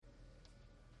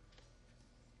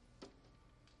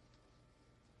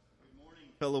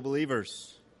Fellow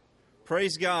believers,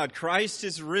 praise God, Christ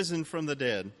is risen from the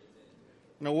dead.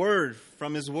 And a word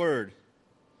from his word,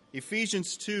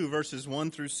 Ephesians 2, verses 1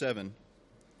 through 7.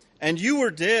 And you were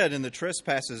dead in the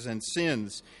trespasses and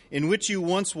sins in which you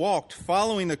once walked,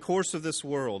 following the course of this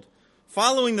world,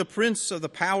 following the prince of the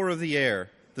power of the air,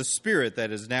 the spirit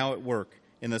that is now at work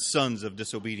in the sons of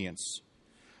disobedience,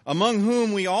 among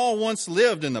whom we all once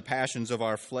lived in the passions of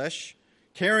our flesh,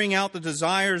 carrying out the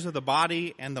desires of the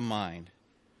body and the mind.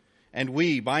 And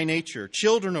we, by nature,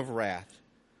 children of wrath,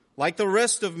 like the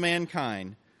rest of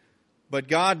mankind, but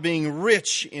God being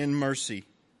rich in mercy,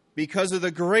 because of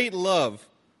the great love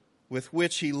with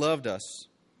which he loved us,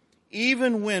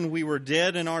 even when we were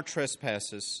dead in our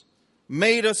trespasses,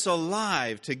 made us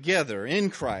alive together in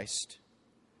Christ,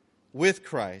 with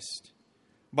Christ.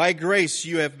 By grace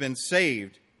you have been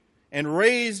saved, and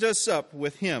raised us up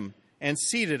with him, and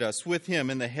seated us with him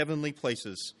in the heavenly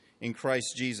places in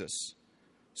Christ Jesus,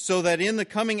 so that in the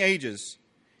coming ages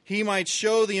he might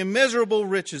show the immeasurable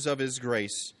riches of his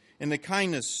grace in the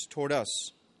kindness toward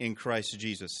us in Christ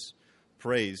Jesus.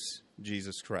 Praise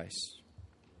Jesus Christ.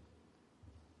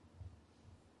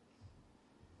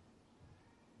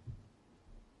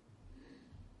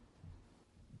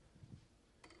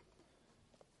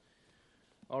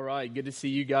 All right, good to see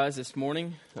you guys this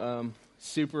morning.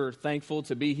 Super thankful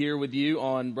to be here with you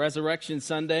on Resurrection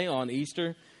Sunday, on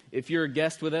Easter. If you're a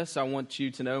guest with us, I want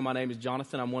you to know my name is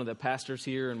Jonathan. I'm one of the pastors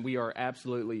here, and we are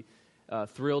absolutely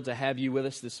thrilled to have you with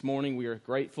us this morning. We are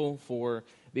grateful for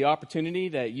the opportunity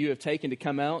that you have taken to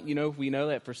come out. You know, we know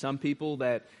that for some people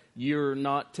that you're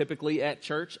not typically at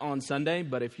church on Sunday,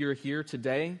 but if you're here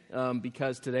today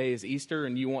because today is Easter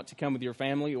and you want to come with your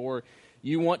family, or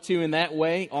you want to in that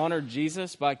way honor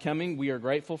Jesus by coming, we are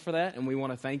grateful for that, and we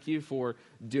want to thank you for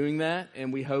doing that,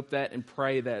 and we hope that and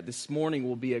pray that this morning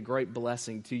will be a great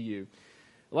blessing to you.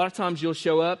 A lot of times you'll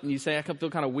show up and you say, I feel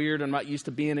kind of weird, I'm not used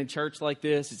to being in church like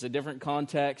this, it's a different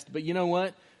context, but you know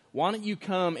what? Why don't you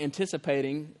come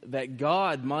anticipating that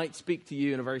God might speak to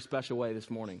you in a very special way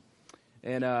this morning?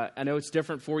 And I know it's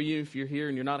different for you if you're here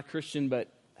and you're not a Christian, but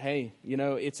hey, you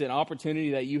know, it's an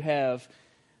opportunity that you have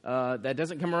that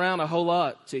doesn't come around a whole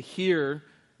lot, to hear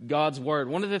God's word.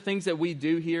 One of the things that we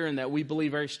do here and that we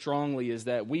believe very strongly is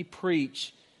that we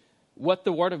preach what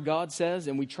the word of God says,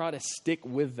 and we try to stick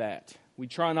with that. We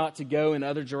try not to go in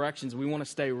other directions. We want to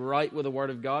stay right with the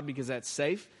word of God because that's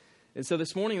safe. And so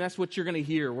this morning, that's what you're going to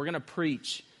hear. We're going to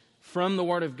preach from the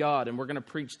word of God, and we're going to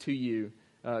preach to you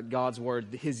God's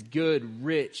word, his good,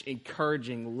 rich,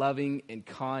 encouraging, loving, and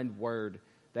kind word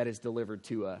that is delivered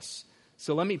to us.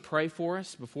 So let me pray for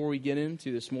us before we get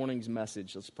into this morning's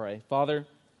message. Let's pray. Father,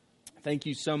 thank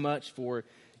you so much for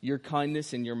your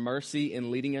kindness and your mercy in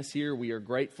leading us here. We are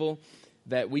grateful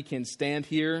that we can stand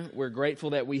here. We're grateful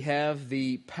that we have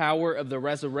the power of the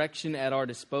resurrection at our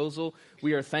disposal.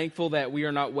 We are thankful that we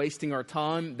are not wasting our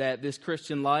time, that this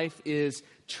Christian life is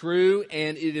true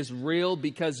and it is real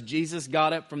because Jesus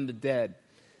got up from the dead.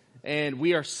 And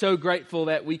we are so grateful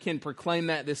that we can proclaim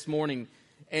that this morning.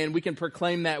 And we can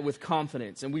proclaim that with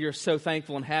confidence. And we are so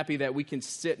thankful and happy that we can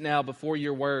sit now before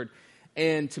your word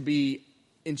and to be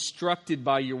instructed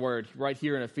by your word right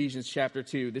here in Ephesians chapter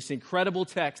 2. This incredible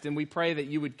text. And we pray that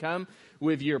you would come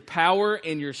with your power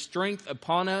and your strength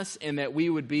upon us, and that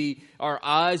our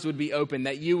eyes would be open,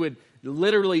 that you would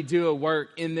literally do a work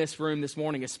in this room this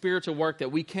morning, a spiritual work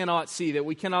that we cannot see, that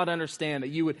we cannot understand, that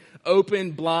you would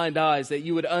open blind eyes, that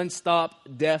you would unstop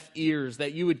deaf ears,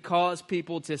 that you would cause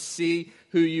people to see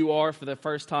who you are for the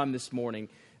first time this morning.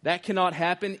 That cannot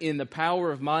happen in the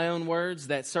power of my own words.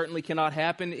 That certainly cannot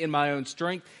happen in my own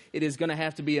strength. It is going to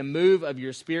have to be a move of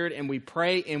your Spirit, and we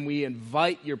pray and we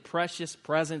invite your precious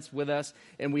presence with us,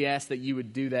 and we ask that you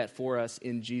would do that for us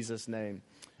in Jesus' name.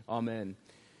 Amen.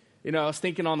 You know, I was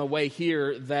thinking on the way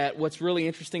here that what's really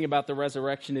interesting about the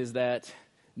resurrection is that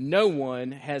no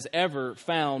one has ever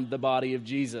found the body of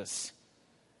Jesus.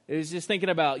 It was just thinking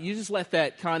about, you just let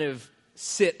that kind of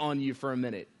sit on you for a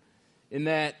minute. In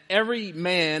that every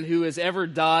man who has ever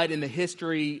died in the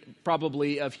history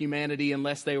probably of humanity,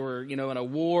 unless they were, you know, in a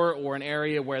war or an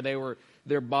area where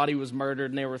their body was murdered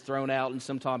and they were thrown out, and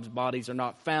sometimes bodies are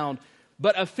not found,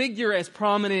 but a figure as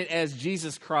prominent as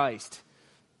Jesus Christ,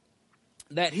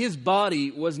 that his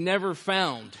body was never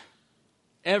found,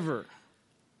 ever.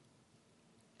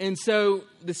 And so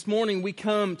this morning we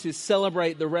come to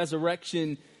celebrate the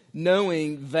resurrection,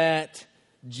 knowing that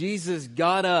Jesus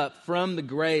got up from the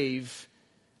grave,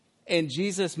 and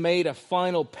Jesus made a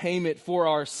final payment for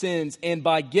our sins, and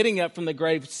by getting up from the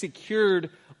grave secured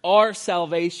our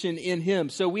salvation in him.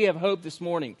 So we have hope this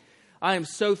morning. I am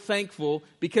so thankful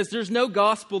because there's no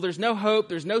gospel, there's no hope,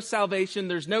 there's no salvation,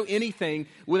 there's no anything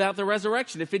without the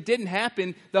resurrection. If it didn't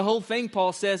happen, the whole thing,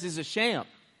 Paul says, is a sham.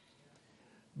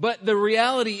 But the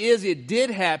reality is it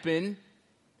did happen,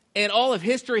 and all of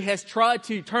history has tried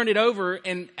to turn it over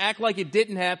and act like it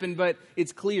didn't happen, but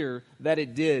it's clear that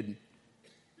it did.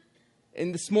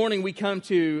 And this morning we come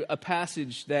to a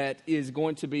passage that is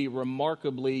going to be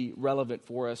remarkably relevant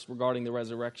for us regarding the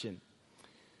resurrection.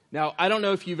 Now, I don't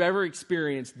know if you've ever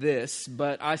experienced this,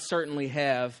 but I certainly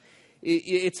have.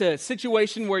 It's a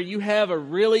situation where you have a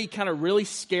really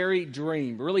scary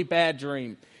dream, really bad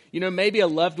dream. You know, maybe a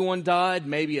loved one died,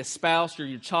 maybe a spouse or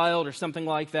your child or something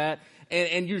like that.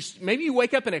 And maybe you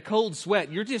wake up in a cold sweat.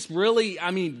 You're just really,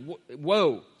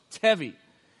 whoa, it's heavy.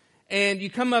 And you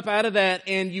come up out of that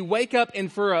and you wake up and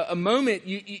for a moment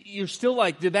you're still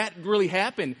like, did that really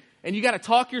happen? And you got to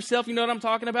talk yourself, you know what I'm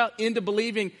talking about, into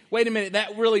believing, wait a minute,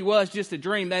 that really was just a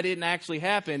dream. That didn't actually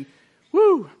happen.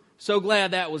 Whew, so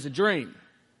glad that was a dream.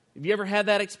 Have you ever had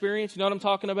that experience? You know what I'm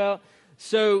talking about?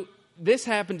 So this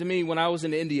happened to me when I was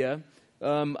in India.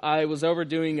 I was over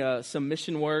doing some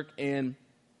mission work, and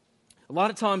a lot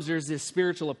of times there's this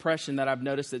spiritual oppression that I've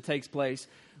noticed that takes place,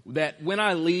 that when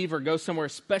I leave or go somewhere,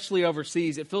 especially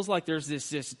overseas, it feels like there's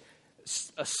this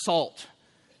assault.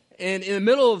 And in the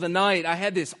middle of the night, I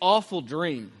had this awful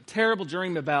dream, terrible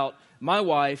dream about my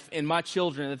wife and my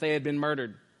children, that they had been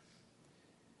murdered.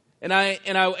 And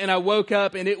I woke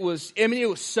up, and it was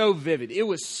so vivid. It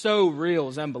was so real. It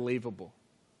was unbelievable.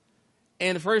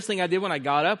 And the first thing I did when I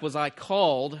got up was I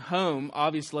called home,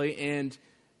 obviously, and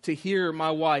to hear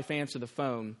my wife answer the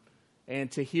phone,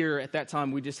 and to hear, at that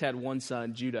time, we just had one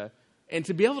son, Judah, and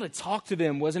to be able to talk to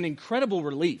them was an incredible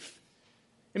relief.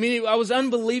 I was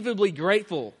unbelievably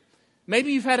grateful.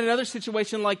 Maybe you've had another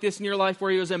situation like this in your life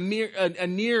where it was a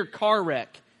near car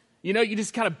wreck. You know, you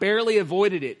just kind of barely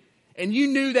avoided it. And you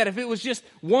knew that if it was just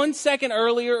 1 second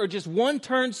earlier or just one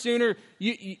turn sooner,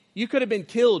 you could have been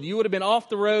killed. You would have been off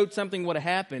the road. Something would have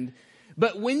happened.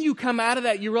 But when you come out of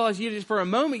that, you realize for a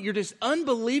moment, you're just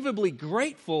unbelievably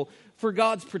grateful for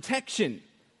God's protection.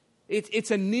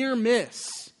 It's a near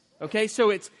miss. Okay, so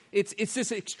it's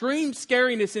this extreme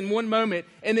scariness in one moment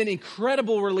and then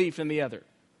incredible relief in the other.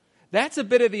 That's a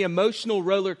bit of the emotional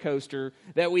roller coaster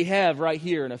that we have right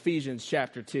here in Ephesians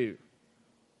chapter 2.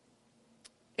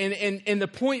 And the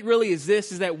point really is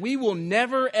this, is that we will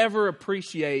never, ever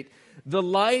appreciate the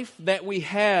life that we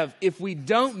have if we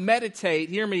don't meditate,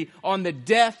 hear me, on the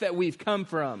death that we've come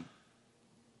from.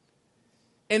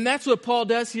 And that's what Paul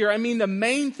does here. The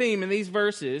main theme in these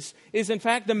verses is, in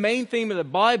fact, the main theme of the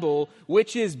Bible,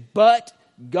 which is but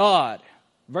God.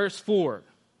 Verse 4.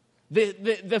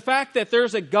 The fact that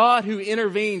there's a God who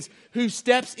intervenes, who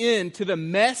steps into the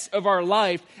mess of our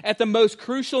life at the most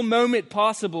crucial moment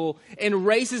possible and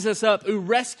raises us up, who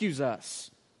rescues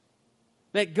us.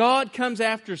 That God comes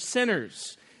after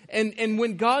sinners. And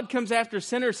when God comes after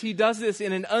sinners, He does this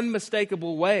in an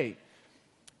unmistakable way.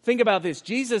 Think about this.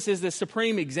 Jesus is the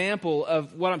supreme example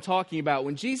of what I'm talking about.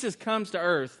 When Jesus comes to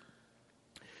earth,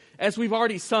 as we've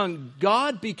already sung,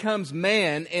 God becomes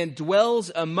man and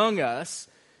dwells among us.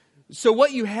 So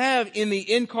what you have in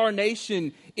the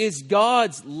incarnation is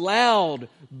God's loud,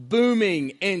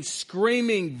 booming, and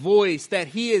screaming voice that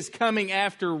He is coming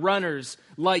after runners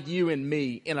like you and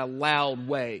me in a loud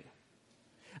way.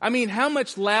 How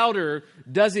much louder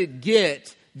does it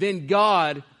get than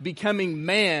God becoming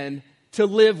man to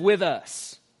live with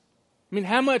us?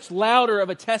 How much louder of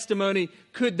a testimony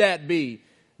could that be?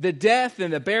 The death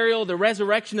and the burial, the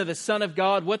resurrection of the Son of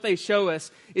God, what they show us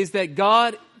is that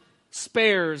God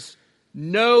spares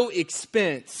no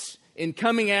expense in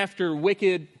coming after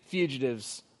wicked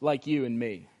fugitives like you and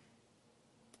me.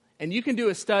 And you can do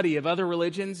a study of other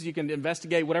religions. You can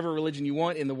investigate whatever religion you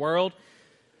want in the world.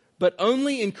 But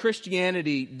only in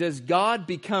Christianity does God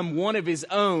become one of His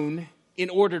own in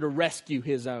order to rescue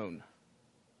His own.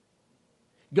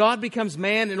 God becomes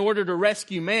man in order to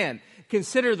rescue man.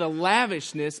 Consider the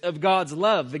lavishness of God's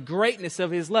love, the greatness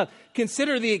of His love.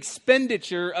 Consider the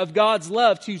expenditure of God's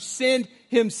love to send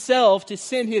Himself, to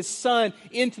send His Son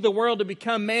into the world to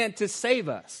become man to save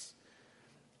us.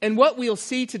 And what we'll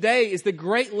see today is the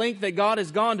great length that God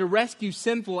has gone to rescue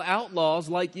sinful outlaws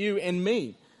like you and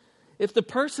me. If the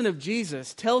person of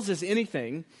Jesus tells us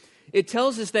anything, it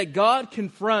tells us that God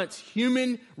confronts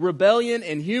human rebellion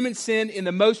and human sin in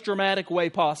the most dramatic way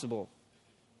possible.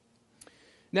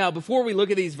 Now, before we look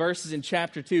at these verses in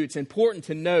chapter 2, it's important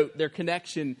to note their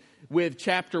connection with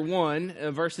chapter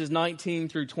 1, verses 19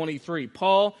 through 23.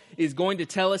 Paul is going to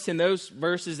tell us in those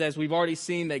verses, as we've already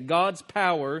seen, that God's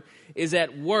power is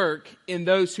at work in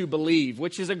those who believe,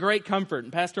 which is a great comfort.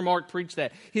 And Pastor Mark preached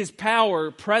that. His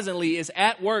power presently is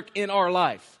at work in our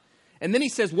life. And then he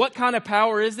says, what kind of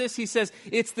power is this? He says,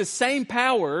 it's the same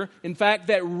power, in fact,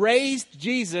 that raised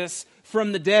Jesus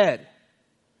from the dead.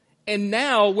 And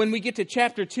now, when we get to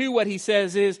chapter 2, what he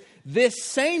says is, this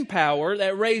same power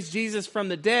that raised Jesus from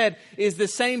the dead is the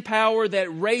same power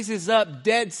that raises up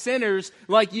dead sinners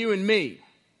like you and me.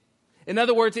 In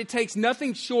other words, it takes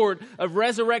nothing short of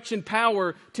resurrection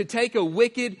power to take a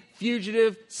wicked,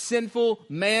 fugitive, sinful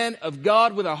man of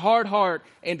God with a hard heart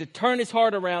and to turn his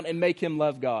heart around and make him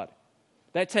love God.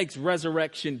 That takes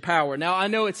resurrection power. Now, I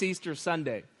know it's Easter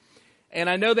Sunday. And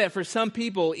I know that for some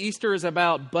people, Easter is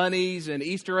about bunnies and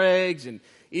Easter eggs. And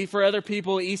for other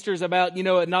people, Easter is about,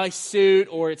 a nice suit,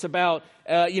 or it's about,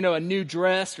 a new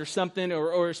dress or something,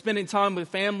 or spending time with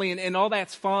family, and all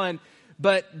that's fine.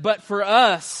 But for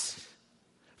us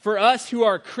who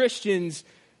are Christians,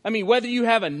 I mean, whether you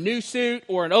have a new suit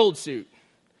or an old suit,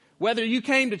 whether you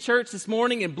came to church this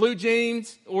morning in blue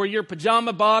jeans or your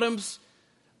pajama bottoms,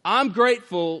 I'm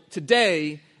grateful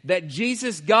today that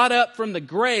Jesus got up from the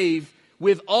grave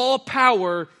with all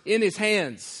power in his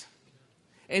hands.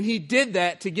 And he did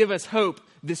that to give us hope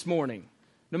this morning.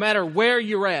 No matter where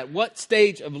you're at, what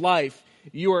stage of life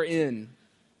you are in.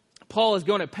 Paul is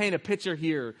going to paint a picture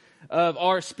here of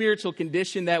our spiritual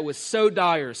condition that was so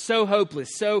dire, so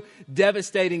hopeless, so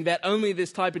devastating that only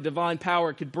this type of divine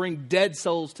power could bring dead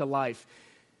souls to life.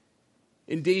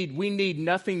 Indeed, we need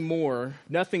nothing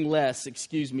less,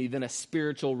 than a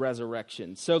spiritual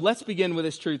resurrection. So let's begin with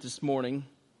this truth this morning.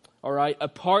 All right,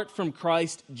 apart from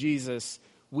Christ Jesus,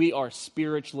 we are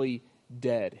spiritually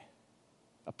dead.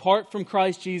 Apart from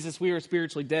Christ Jesus, we are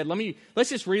spiritually dead. Let's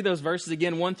just read those verses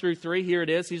again, 1 through 3. Here it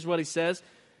is. Here's what he says.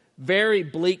 Very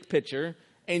bleak picture.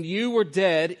 And you were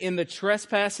dead in the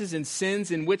trespasses and sins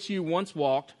in which you once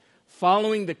walked,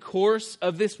 following the course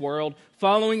of this world,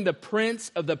 following the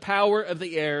prince of the power of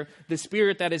the air, the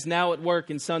spirit that is now at work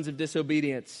in sons of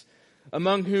disobedience,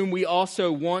 among whom we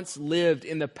also once lived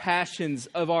in the passions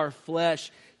of our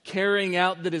flesh, carrying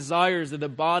out the desires of the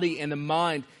body and the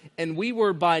mind. And we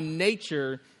were by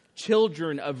nature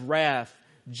children of wrath,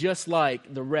 just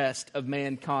like the rest of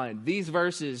mankind. These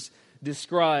verses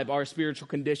describe our spiritual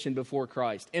condition before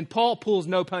Christ. And Paul pulls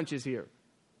no punches here.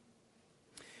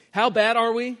 How bad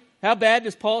are we? How bad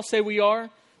does Paul say we are?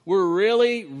 We're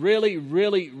really, really,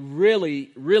 really, really,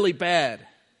 really bad.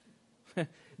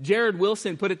 Jared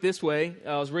Wilson put it this way.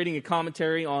 I was reading a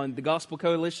commentary on the Gospel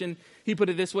Coalition. He put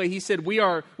it this way. He said,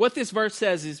 what this verse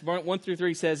says is, 1 through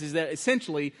 3 says, is that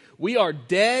essentially we are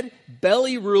dead,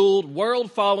 belly-ruled,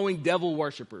 world-following devil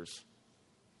worshipers.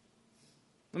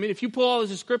 I mean, if you pull all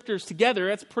those scriptures together,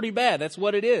 that's pretty bad. That's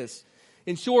what it is.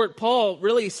 In short, Paul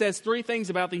really says 3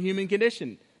 things about the human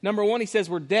condition. Number 1, he says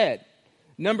we're dead.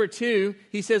 Number 2,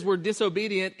 he says we're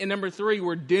disobedient. And number 3,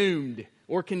 we're doomed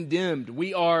or condemned.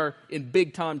 We are in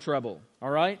big time trouble. All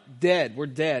right? Dead. We're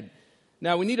dead.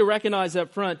 Now, we need to recognize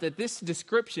up front that this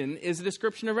description is a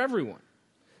description of everyone.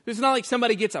 It's not like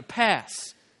somebody gets a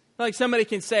pass. Not like somebody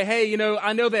can say, hey,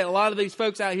 I know that a lot of these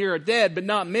folks out here are dead, but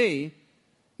not me.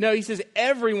 No, he says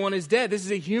everyone is dead. This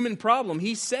is a human problem.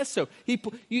 He says so.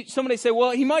 Somebody say,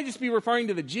 well, he might just be referring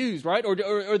to the Jews, right? Or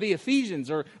the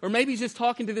Ephesians, or maybe he's just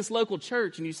talking to this local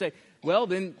church. And you say, well,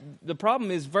 then the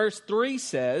problem is verse 3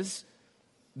 says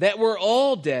that we're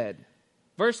all dead.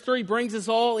 Verse 3 brings us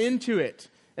all into it.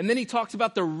 And then he talks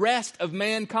about the rest of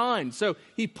mankind. So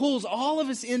he pulls all of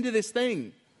us into this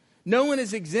thing. No one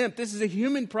is exempt. This is a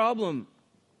human problem.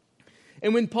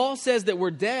 And when Paul says that we're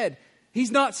dead,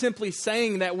 he's not simply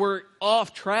saying that we're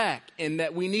off track and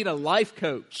that we need a life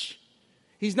coach.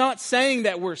 He's not saying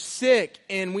that we're sick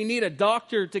and we need a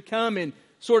doctor to come and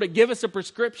sort of give us a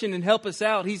prescription and help us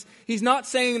out. He's not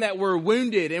saying that we're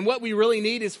wounded and what we really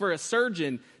need is for a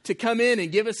surgeon to come in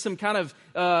and give us some kind of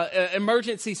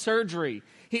emergency surgery.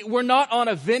 We're not on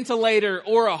a ventilator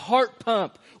or a heart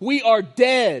pump. We are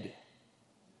dead.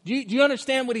 Do you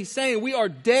understand what he's saying? We are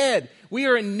dead. We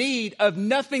are in need of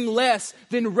nothing less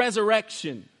than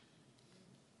resurrection.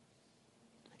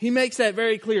 He makes that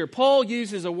very clear. Paul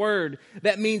uses a word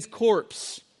that means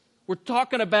corpse. We're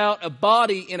talking about a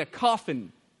body in a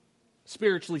coffin,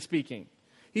 spiritually speaking.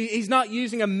 He's not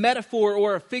using a metaphor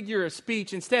or a figure of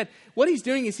speech. Instead, what he's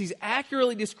doing is he's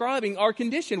accurately describing our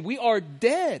condition. We are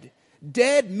dead.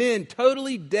 Dead men,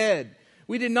 totally dead.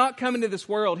 We did not come into this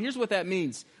world. Here's what that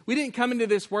means. We didn't come into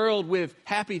this world with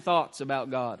happy thoughts about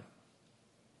God.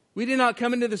 We did not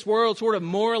come into this world sort of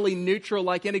morally neutral,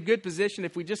 like in a good position.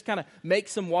 If we just kind of make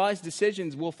some wise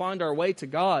decisions, we'll find our way to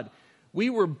God. We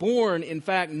were born, in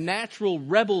fact, natural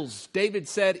rebels. David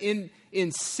said,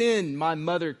 in sin, my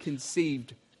mother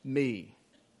conceived me.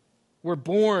 We're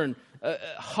born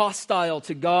hostile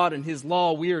to God and His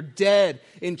law. We are dead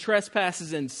in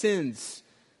trespasses and sins.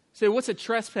 So what's a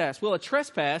trespass? Well, a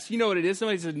trespass, you know what it is.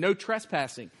 Somebody said no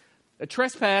trespassing. A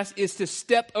trespass is to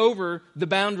step over the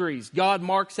boundaries. God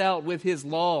marks out with His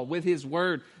law, with His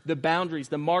word, the boundaries,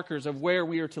 the markers of where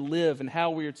we are to live and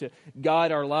how we are to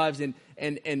guide our lives.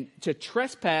 And to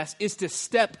trespass is to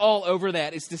step all over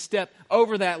that. It's to step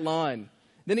over that line.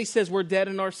 Then he says we're dead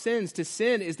in our sins. To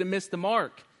sin is to miss the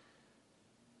mark.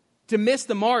 To miss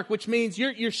the mark, which means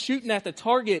you're shooting at the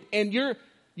target and your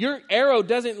arrow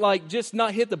doesn't like just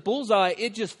not hit the bullseye.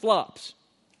 It just flops,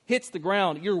 hits the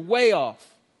ground. You're way off.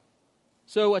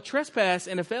 So a trespass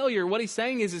and a failure, what he's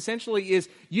saying is essentially is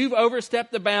you've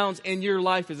overstepped the bounds and your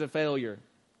life is a failure.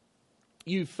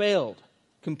 You've failed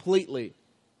completely.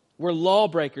 We're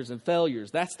lawbreakers and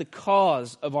failures. That's the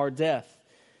cause of our death.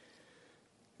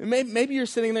 And maybe you're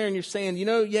sitting there and you're saying,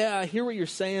 yeah, I hear what you're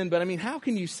saying, but I mean, how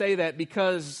can you say that?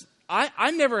 Because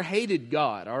I never hated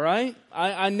God, all right?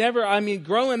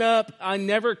 Growing up, I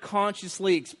never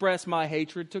consciously expressed my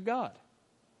hatred to God.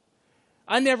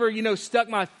 I never, stuck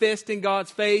my fist in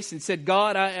God's face and said,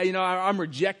 God, I'm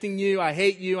rejecting you. I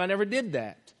hate you. I never did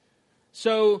that.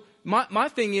 So my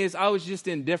thing is, I was just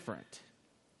indifferent.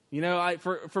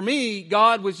 For me,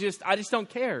 God was I just don't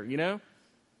care,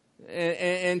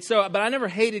 And so, but I never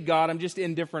hated God. I'm just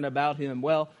indifferent about Him.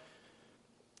 Well,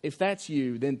 if that's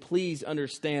you, then please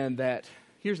understand that,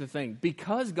 here's the thing.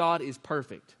 Because God is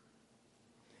perfect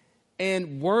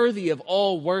and worthy of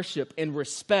all worship and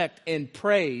respect and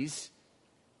praise,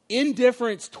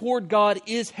 indifference toward God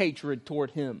is hatred toward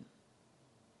Him.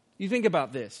 You think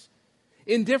about this.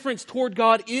 Indifference toward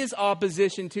God is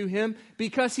opposition to Him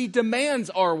because He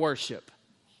demands our worship.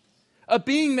 A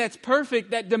being that's perfect,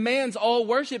 that demands all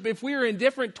worship, if we are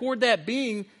indifferent toward that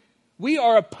being, we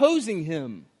are opposing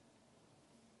Him.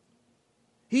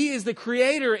 He is the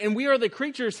creator and we are the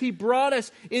creatures. He brought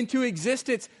us into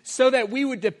existence so that we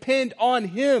would depend on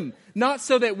Him, not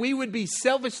so that we would be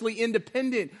selfishly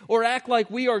independent or act like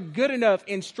we are good enough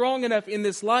and strong enough in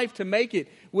this life to make it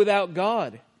without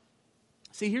God.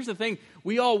 See, here's the thing.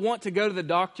 We all want to go to the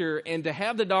doctor and to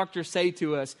have the doctor say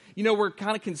to us, we're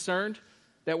kind of concerned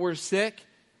that we're sick.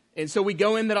 And so we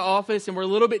go into the office and we're a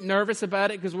little bit nervous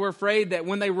about it because we're afraid that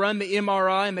when they run the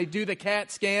MRI and they do the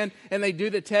CAT scan and they do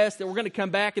the test that we're going to come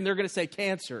back and they're going to say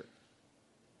cancer.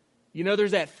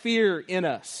 There's that fear in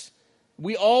us.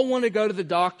 We all want to go to the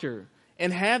doctor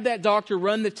and have that doctor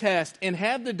run the test and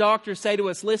have the doctor say to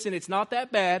us, listen, it's not that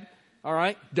bad. All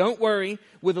right, don't worry.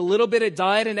 With a little bit of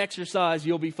diet and exercise,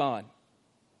 you'll be fine.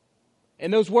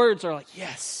 And those words are like,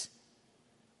 yes.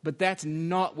 But that's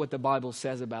not what the Bible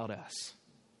says about us.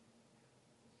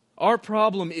 Our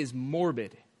problem is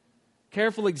morbid.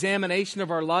 Careful examination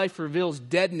of our life reveals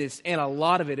deadness, and a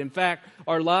lot of it. In fact,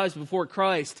 our lives before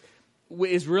Christ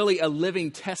is really a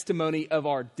living testimony of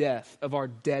our death, of our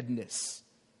deadness.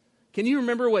 Can you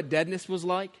remember what deadness was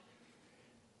like?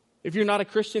 If you're not a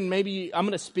Christian, maybe I'm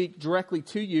going to speak directly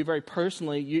to you very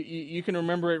personally. You can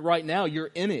remember it right now.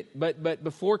 You're in it. But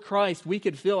before Christ, we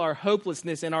could feel our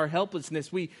hopelessness and our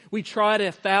helplessness. We tried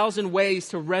 1,000 ways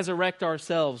to resurrect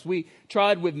ourselves. We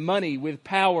tried with money, with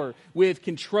power, with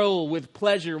control, with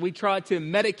pleasure. We tried to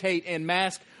medicate and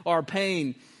mask our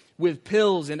pain with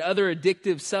pills and other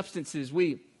addictive substances.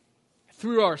 We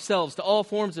threw ourselves to all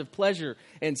forms of pleasure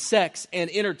and sex and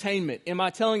entertainment. Am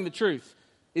I telling the truth?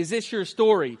 Is this your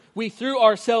story? We threw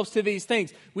ourselves to these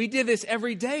things. We did this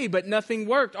every day, but nothing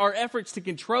worked. Our efforts to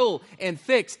control and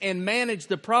fix and manage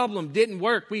the problem didn't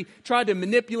work. We tried to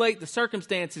manipulate the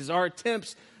circumstances. Our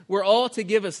attempts were all to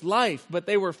give us life, but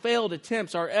they were failed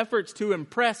attempts. Our efforts to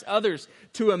impress others,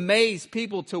 to amaze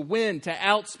people, to win, to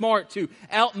outsmart, to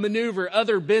outmaneuver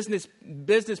other business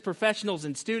professionals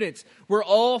and students were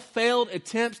all failed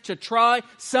attempts to try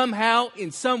somehow,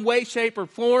 in some way, shape, or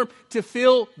form, to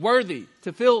feel worthy,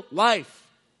 to feel life.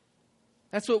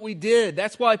 That's what we did.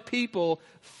 That's why people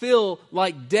feel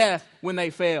like death when they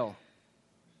fail.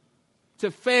 To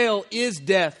fail is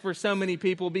death for so many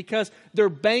people because they're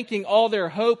banking all their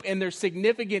hope and their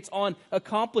significance on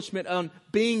accomplishment, on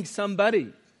being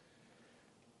somebody.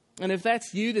 And if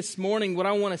that's you this morning, what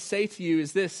I want to say to you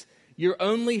is this: your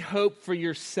only hope for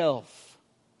yourself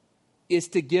is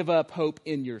to give up hope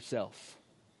in yourself.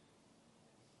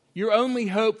 Your only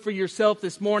hope for yourself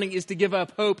this morning is to give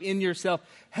up hope in yourself.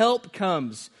 Help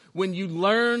comes when you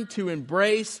learn to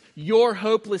embrace your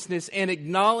hopelessness and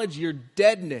acknowledge your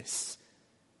deadness.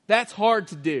 That's hard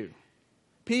to do.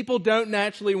 People don't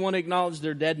naturally want to acknowledge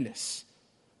their deadness.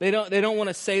 They don't want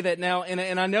to say that now.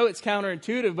 And I know it's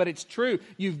counterintuitive, but it's true.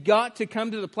 You've got to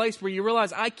come to the place where you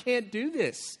realize, I can't do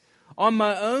this on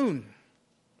my own.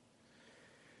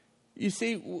 You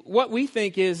see, what we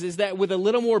think is that with a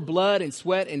little more blood and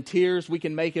sweat and tears, we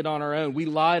can make it on our own. We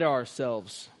lie to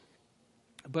ourselves.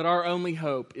 But our only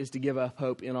hope is to give up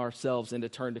hope in ourselves and to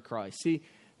turn to Christ. See,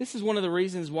 this is one of the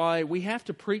reasons why we have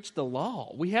to preach the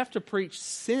law. We have to preach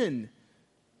sin.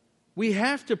 We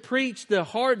have to preach the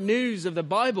hard news of the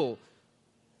Bible.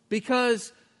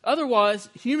 Because otherwise,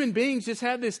 human beings just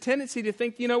have this tendency to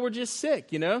think, we're just sick,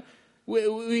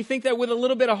 We think that with a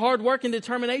little bit of hard work and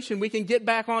determination, we can get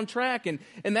back on track. And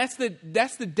that's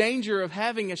the danger of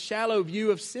having a shallow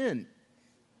view of sin.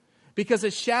 Because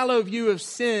a shallow view of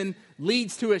sin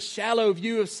leads to a shallow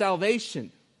view of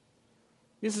salvation.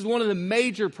 This is one of the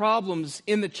major problems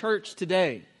in the church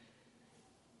today.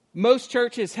 Most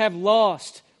churches have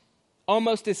lost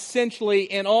almost essentially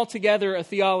and altogether a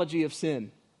theology of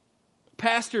sin.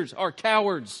 Pastors are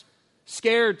cowards.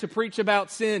 Scared to preach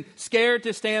about sin, scared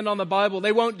to stand on the Bible.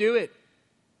 They won't do it.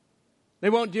 They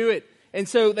won't do it. And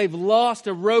so they've lost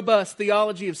a robust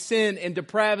theology of sin and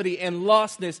depravity and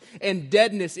lostness and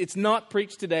deadness. It's not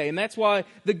preached today. And that's why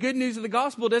the good news of the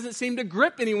gospel doesn't seem to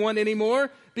grip anyone anymore,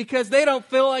 because they don't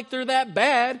feel like they're that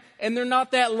bad and they're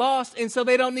not that lost. And so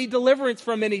they don't need deliverance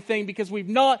from anything because we've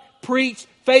not preached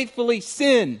faithfully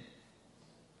sin.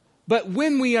 But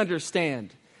when we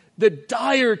understand the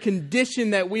dire condition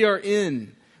that we are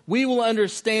in, we will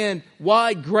understand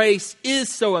why grace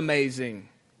is so amazing.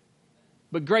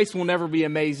 But grace will never be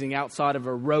amazing outside of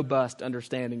a robust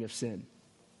understanding of sin.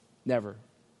 Never.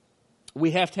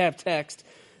 We have to have text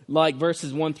like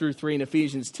verses 1 through 3 in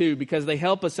Ephesians 2 because they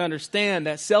help us understand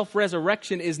that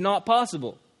self-resurrection is not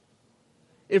possible.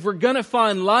 If we're going to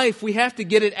find life, we have to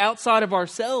get it outside of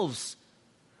ourselves.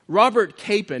 Robert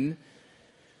Capon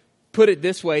put it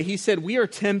this way. He said, we are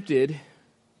tempted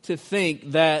to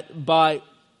think that by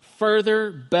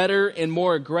further, better, and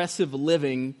more aggressive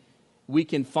living, we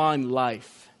can find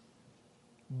life.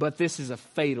 But this is a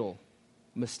fatal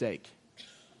mistake.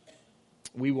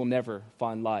 We will never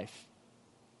find life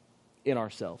in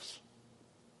ourselves.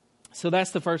 So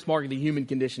that's the first mark of the human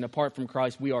condition. Apart from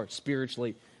Christ, we are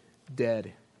spiritually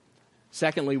dead.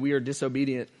 Secondly, we are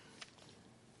disobedient.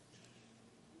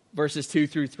 Verses 2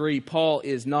 through 3, Paul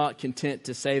is not content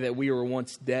to say that we were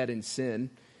once dead in sin.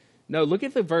 No, look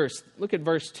at the verse. Look at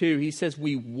verse 2. He says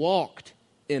we walked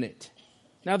in it.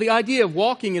 Now, the idea of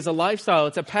walking is a lifestyle.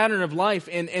 It's a pattern of life.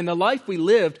 And the life we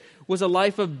lived was a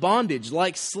life of bondage.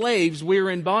 Like slaves, we were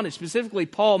in bondage. Specifically,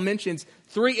 Paul mentions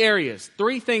 3 areas,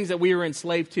 3 things that we were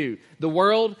enslaved to. The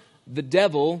world, the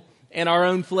devil, and our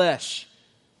own flesh.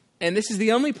 And this is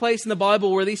the only place in the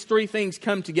Bible where these 3 things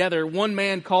come together. One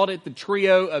man called it the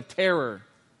trio of terror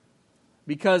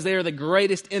because they are the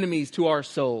greatest enemies to our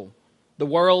soul. The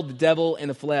world, the devil, and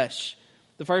the flesh.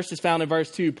 The first is found in verse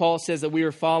 2. Paul says that we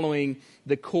are following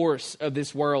the course of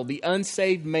this world. The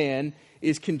unsaved man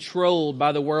is controlled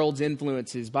by the world's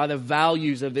influences, by the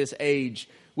values of this age,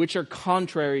 which are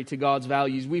contrary to God's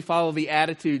values. We follow the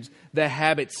attitudes, the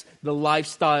habits, the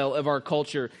lifestyle of our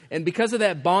culture. And because of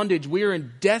that bondage, we are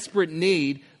in desperate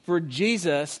need for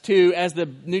Jesus to, as the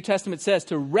New Testament says,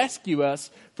 to rescue us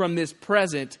from this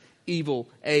present evil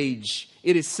age.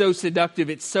 It is so seductive.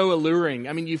 It's so alluring.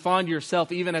 I mean, you find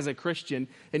yourself, even as a Christian,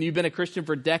 and you've been a Christian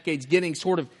for decades, getting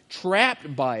sort of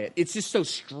trapped by it. It's just so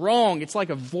strong. It's like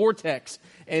a vortex.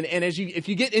 And if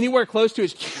you get anywhere close to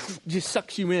it, it just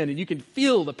sucks you in. And you can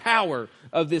feel the power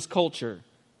of this culture.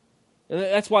 And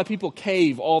that's why people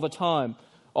cave all the time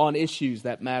on issues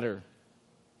that matter.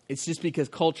 It's just because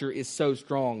culture is so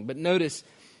strong. But notice,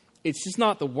 it's just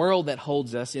not the world that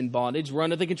holds us in bondage. We're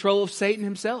under the control of Satan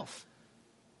himself.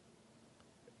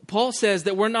 Paul says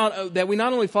that we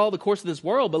not only follow the course of this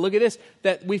world, but look at this,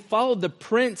 that we follow the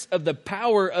prince of the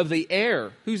power of the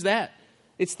air. Who's that?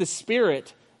 It's the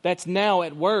spirit that's now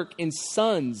at work in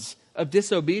sons of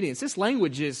disobedience. This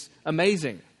language is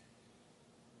amazing.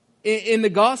 In the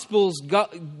Gospels,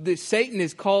 Satan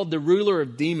is called the ruler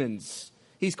of demons.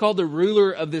 He's called the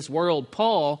ruler of this world.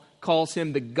 Paul calls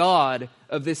him the God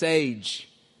of this age.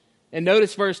 And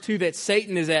notice verse 2 that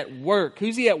Satan is at work.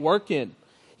 Who's he at work in?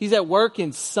 He's at work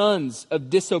in sons of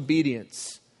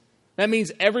disobedience. That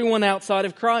means everyone outside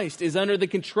of Christ is under the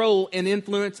control and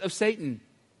influence of Satan.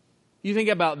 You think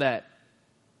about that.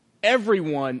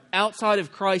 Everyone outside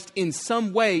of Christ in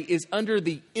some way is under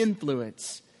the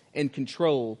influence and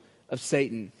control of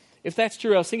Satan. If that's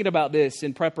true, I was thinking about this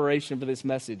in preparation for this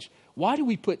message. Why do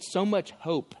we put so much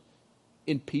hope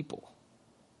in people,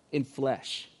 in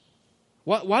flesh?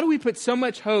 Why do we put so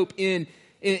much hope in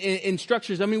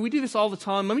structures? I mean, we do this all the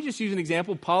time. Let me just use an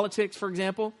example. Politics, for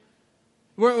example.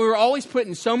 We're always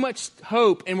putting so much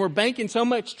hope and we're banking so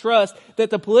much trust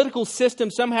that the political system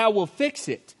somehow will fix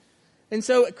it. And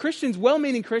so Christians,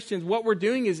 well-meaning Christians, what we're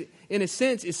doing is, in a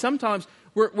sense, is sometimes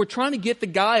we're trying to get the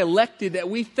guy elected that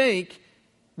we think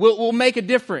will make a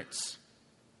difference.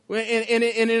 And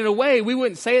in a way, we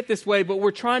wouldn't say it this way, but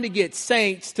we're trying to get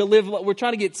saints to live. We're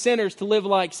trying to get sinners to live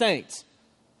like saints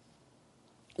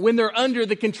when they're under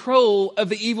the control of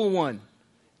the evil one.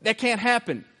 That can't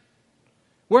happen.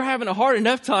 We're having a hard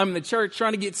enough time in the church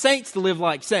trying to get saints to live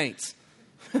like saints,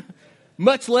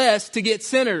 much less to get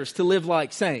sinners to live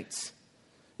like saints.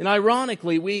 And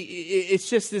ironically, it's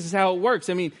just this is how it works.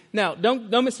 I mean, now, don't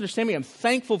misunderstand me. I'm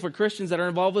thankful for Christians that are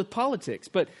involved with politics.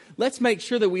 But let's make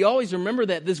sure that we always remember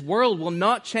that this world will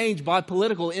not change by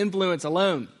political influence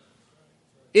alone.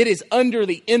 It is under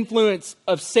the influence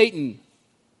of Satan.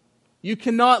 You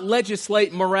cannot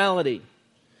legislate morality.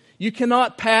 You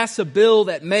cannot pass a bill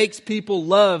that makes people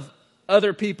love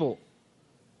other people.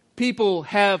 People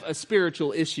have a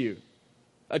spiritual issue.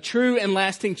 A true and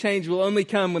lasting change will only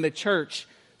come when the church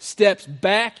steps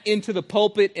back into the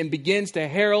pulpit and begins to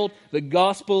herald the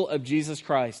gospel of Jesus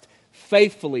Christ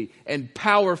faithfully and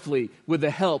powerfully with the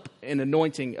help and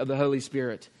anointing of the Holy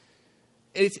Spirit.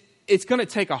 It's going to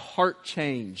take a heart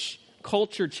change.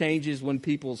 Culture changes when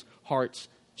people's hearts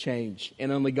change,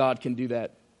 and only God can do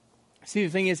that. See,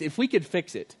 the thing is, if we could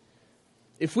fix it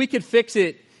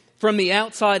from the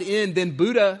outside in, then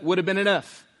Buddha would have been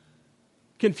enough.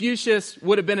 Confucius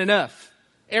would have been enough.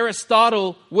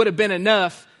 Aristotle would have been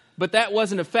enough, but that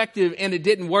wasn't effective and it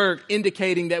didn't work,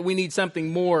 indicating that we need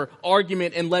something more.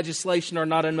 Argument and legislation are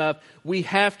not enough. We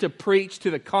have to preach to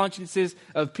the consciences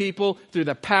of people through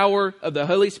the power of the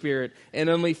Holy Spirit, and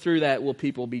only through that will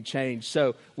people be changed.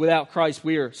 So without Christ,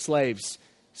 we are slaves.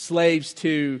 Slaves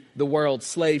to the world,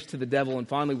 slaves to the devil, and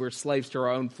finally we're slaves to our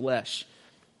own flesh.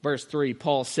 Verse 3,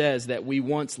 Paul says that we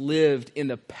once lived in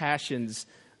the passions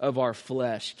of our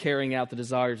flesh, carrying out the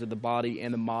desires of the body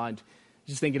and the mind.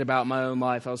 Just thinking about my own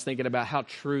life, I was thinking about how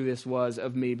true this was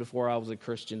of me before I was a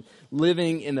Christian.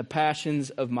 Living in the passions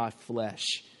of my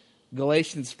flesh.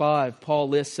 Galatians 5, Paul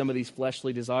lists some of these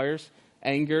fleshly desires: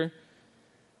 anger,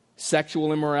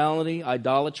 sexual immorality,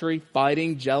 idolatry,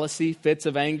 fighting, jealousy, fits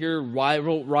of anger,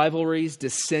 rivalries,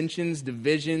 dissensions,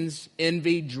 divisions,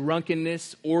 envy,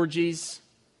 drunkenness, orgies.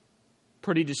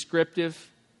 Pretty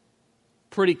descriptive.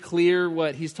 Pretty clear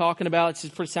what he's talking about.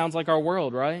 It sounds like our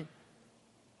world, right?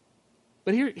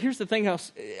 But here's the thing. How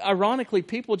ironically,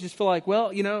 people just feel like,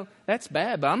 well, that's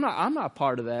bad, but I'm not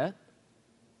part of that.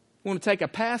 I want to take a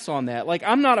pass on that. Like,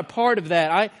 I'm not a part of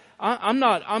that.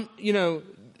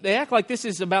 They act like this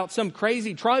is about some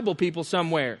crazy tribal people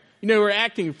somewhere. We're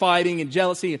acting, fighting, and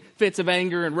jealousy, and fits of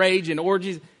anger, and rage, and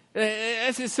orgies.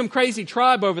 This is some crazy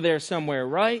tribe over there somewhere,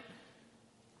 right?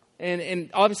 And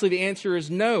obviously the answer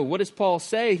is no. What does Paul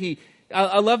say?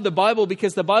 I love the Bible,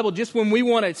 because the Bible, just when we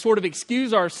want to sort of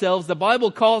excuse ourselves, the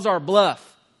Bible calls our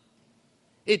bluff.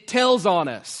 It tells on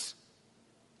us.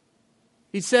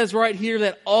 He says right here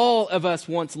that all of us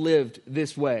once lived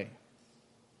this way.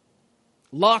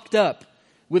 Locked up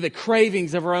with the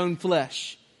cravings of our own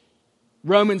flesh.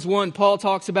 Romans 1, Paul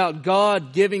talks about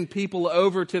God giving people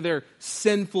over to their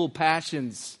sinful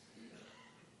passions.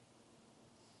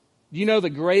 Do you know the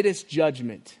greatest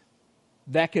judgment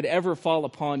that could ever fall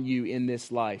upon you in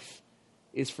this life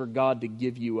is for God to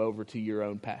give you over to your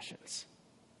own passions?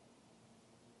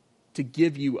 To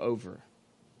give you over.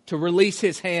 To release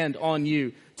His hand on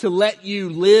you. To let you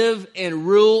live and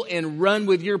rule and run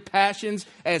with your passions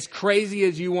as crazy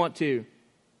as you want to.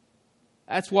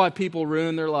 That's why people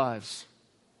ruin their lives.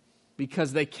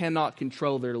 Because they cannot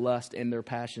control their lust and their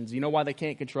passions. You know why they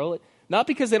can't control it? Not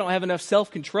because they don't have enough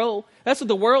self-control. That's what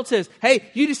the world says. Hey,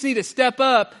 you just need to step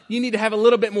up. You need to have a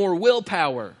little bit more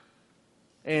willpower.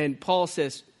 And Paul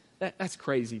says, that's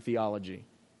crazy theology.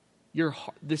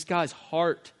 This guy's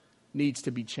heart needs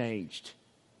to be changed.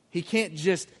 He can't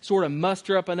just sort of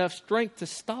muster up enough strength to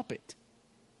stop it.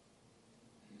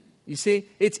 You see,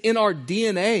 it's in our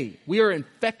DNA. We are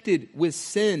infected with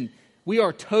sin. We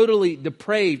are totally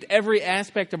depraved. Every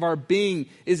aspect of our being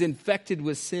is infected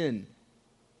with sin.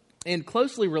 And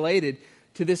closely related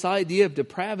to this idea of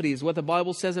depravity is what the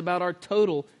Bible says about our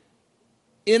total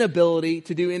inability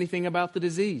to do anything about the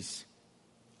disease.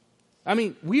 I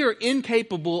mean, we are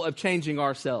incapable of changing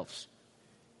ourselves.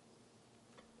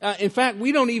 In fact,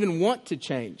 we don't even want to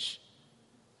change.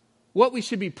 What we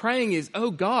should be praying is,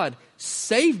 oh God,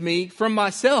 save me from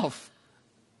myself.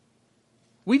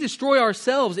 We destroy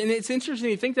ourselves. And it's interesting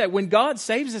to think that when God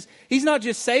saves us, He's not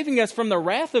just saving us from the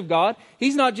wrath of God.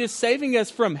 He's not just saving us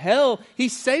from hell.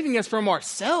 He's saving us from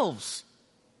ourselves.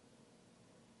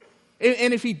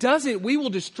 And if He doesn't, we will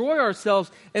destroy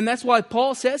ourselves. And that's why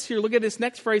Paul says here, look at this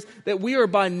next phrase, that we are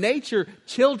by nature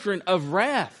children of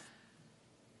wrath.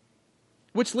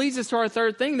 Which leads us to our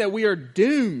third thing, that we are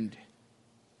doomed.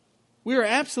 We are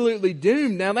absolutely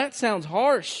doomed. Now that sounds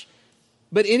harsh.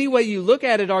 But any way you look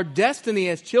at it, our destiny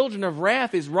as children of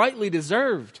wrath is rightly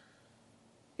deserved.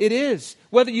 It is.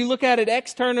 Whether you look at it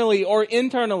externally or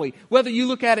internally, whether you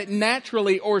look at it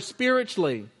naturally or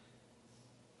spiritually,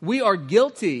 we are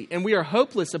guilty and we are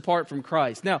hopeless apart from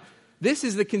Christ. Now, this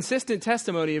is the consistent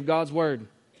testimony of God's Word.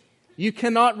 You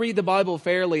cannot read the Bible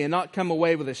fairly and not come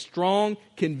away with a strong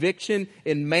conviction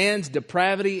in man's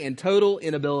depravity and total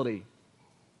inability.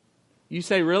 You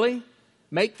say, really?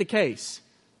 Make the case.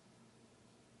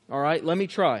 All right, let me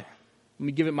try. Let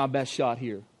me give it my best shot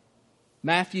here.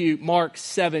 Mark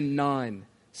 7:9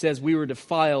 says we were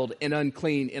defiled and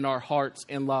unclean in our hearts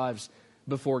and lives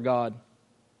before God.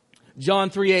 John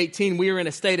 3:18, we are in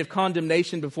a state of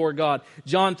condemnation before God.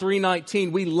 John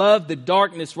 3:19, we love the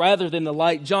darkness rather than the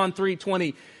light. John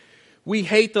 3:20, we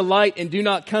hate the light and do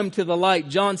not come to the light.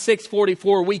 John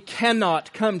 6:44, we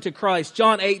cannot come to Christ.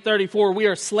 John 8:34, we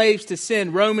are slaves to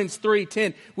sin. Romans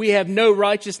 3:10, we have no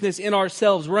righteousness in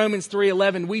ourselves. Romans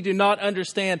 3:11, we do not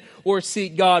understand or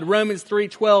seek God. Romans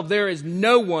 3:12, there is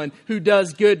no one who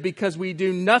does good because we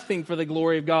do nothing for the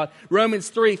glory of God. Romans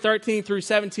 3:13 through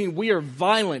 17, we are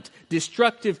violent,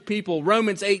 destructive people.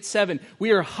 Romans 8:7,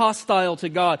 we are hostile to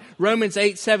God. Romans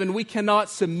 8:7, we cannot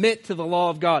submit to the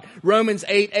law of God. Romans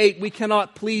 8:8, we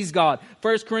cannot please God.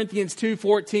 1 Corinthians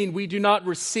 2:14, we do not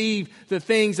receive the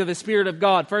things of the Spirit of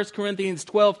God. 1 Corinthians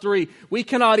 12:3, we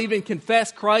cannot even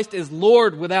confess Christ as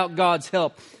Lord without God's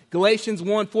help. Galatians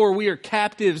 1:4, we are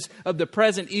captives of the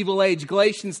present evil age.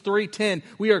 Galatians 3:10,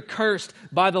 we are cursed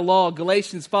by the law.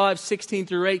 Galatians 5:16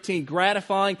 through 18,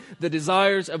 gratifying the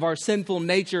desires of our sinful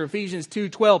nature. Ephesians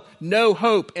 2:12, no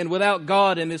hope and without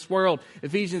God in this world.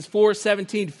 Ephesians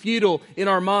 4:17, futile in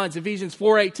our minds. Ephesians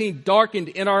 4:18, darkened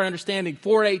in our understanding.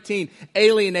 4:18,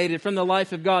 alienated from the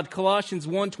life of God. Colossians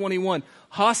 1:21,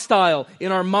 hostile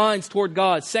in our minds toward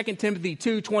God. 2 Timothy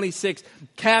 2:26,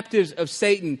 captives of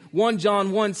Satan. 1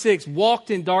 John 1:6, walked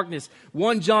in darkness.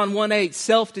 1 John 1:8,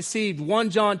 self-deceived. 1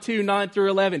 John 2:9 through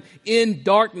 11, in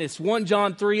darkness. 1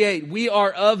 John 3:8, we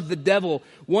are of the devil.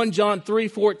 1 John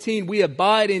 3:14, we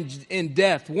abide in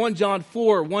death. 1 John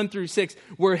 4:1 through 6,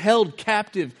 we're held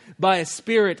captive by a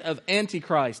spirit of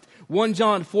Antichrist. 1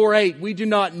 John 4:8, we do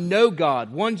not know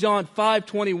God. 1 John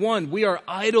 5:21, we are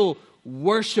idol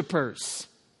worshipers.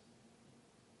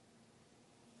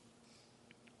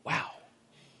 Wow.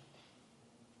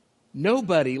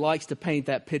 Nobody likes to paint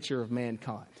that picture of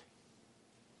mankind.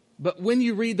 But when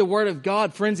you read the Word of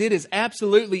God, friends, it is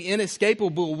absolutely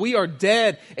inescapable. We are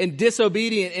dead and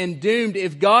disobedient and doomed.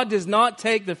 If God does not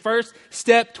take the first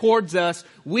step towards us,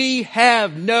 we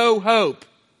have no hope.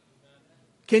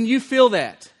 Can you feel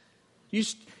that?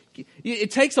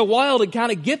 It takes a while to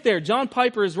kind of get there. John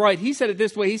Piper is right. He said it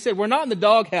this way. He said, we're not in the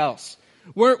doghouse.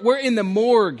 We're in the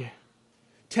morgue.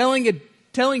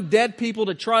 Telling dead people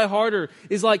to try harder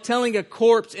is like telling a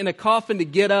corpse in a coffin to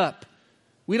get up.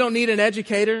 We don't need an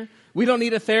educator. We don't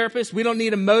need a therapist. We don't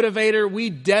need a motivator. We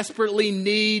desperately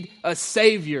need a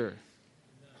Savior.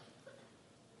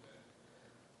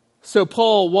 So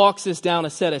Paul walks us down a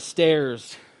set of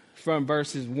stairs from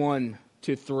verses 1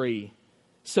 to 3.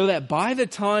 So that by the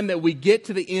time that we get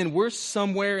to the end, we're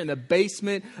somewhere in the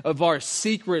basement of our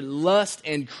secret lust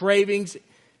and cravings.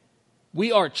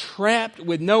 We are trapped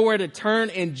with nowhere to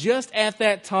turn. And just at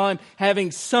that time,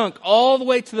 having sunk all the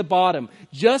way to the bottom,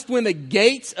 just when the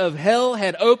gates of hell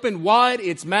had opened wide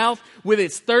its mouth with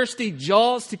its thirsty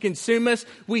jaws to consume us,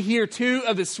 we hear two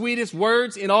of the sweetest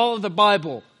words in all of the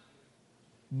Bible.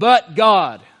 But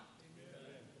God.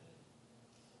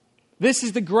 This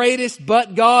is the greatest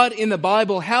but God in the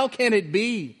Bible. How can it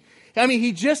be? I mean,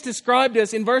 he just described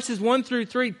us in verses 1 through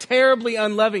 3, terribly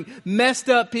unloving, messed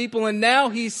up people. And now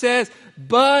he says,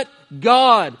 but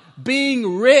God,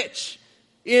 being rich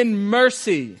in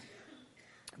mercy,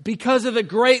 because of the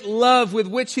great love with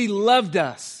which he loved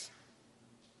us.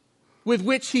 With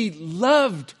which he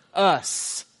loved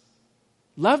us.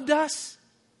 Loved us?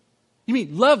 You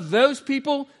mean love those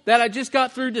people that I just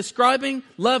got through describing?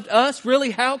 Loved us?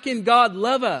 Really? How can God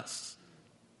love us?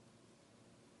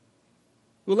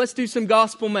 Well, let's do some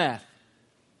gospel math.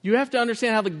 You have to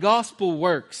understand how the gospel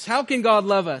works. How can God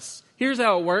love us? Here's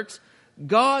how it works.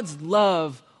 God's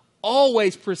love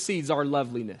always precedes our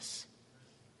loveliness.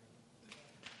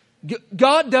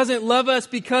 God doesn't love us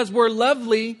because we're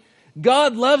lovely.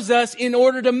 God loves us in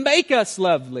order to make us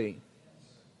lovely.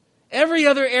 Every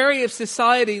other area of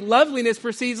society, loveliness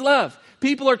precedes love.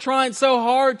 People are trying so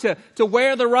hard to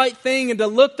wear the right thing and to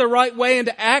look the right way and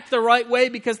to act the right way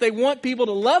because they want people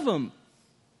to love them.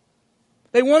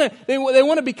 They want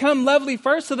to become lovely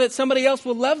first so that somebody else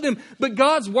will love them. But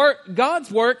God's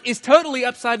work is totally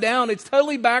upside down. It's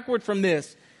totally backward from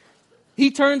this.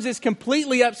 He turns this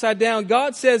completely upside down.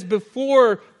 God says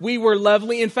before we were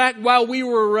lovely, in fact, while we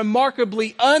were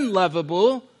remarkably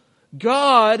unlovable,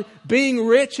 God, being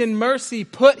rich in mercy,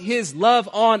 put His love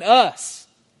on us.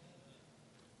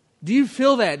 Do you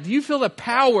feel that? Do you feel the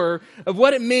power of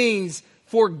what it means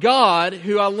for God,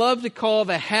 who I love to call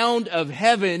the hound of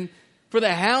heaven, for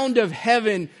the hound of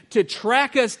heaven to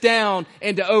track us down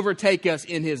and to overtake us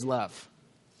in His love?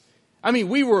 I mean,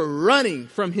 we were running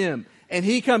from Him, and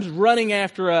He comes running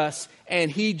after us, and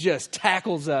He just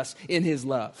tackles us in His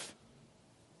love.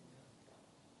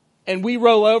 And we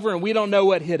roll over and we don't know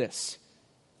what hit us.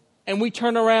 And we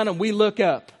turn around and we look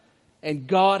up, and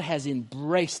God has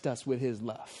embraced us with His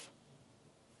love.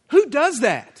 Who does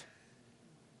that?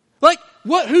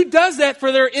 Who does that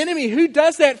for their enemy? Who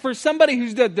does that for somebody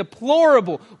who's a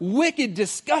deplorable, wicked,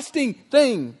 disgusting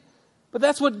thing? But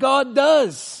that's what God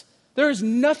does. There is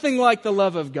nothing like the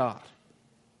love of God.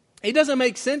 It doesn't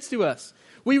make sense to us.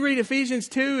 We read Ephesians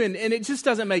 2 and it just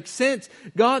doesn't make sense.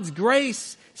 God's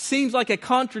grace seems like a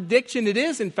contradiction. It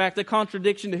is, in fact, a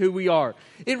contradiction to who we are.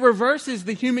 It reverses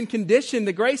the human condition.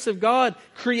 The grace of God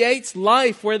creates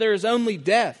life where there is only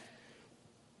death.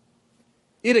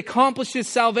 It accomplishes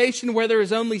salvation where there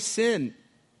is only sin.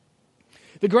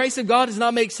 The grace of God does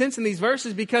not make sense in these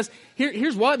verses because,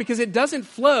 here's why, because it doesn't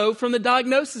flow from the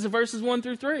diagnosis of verses 1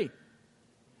 through 3.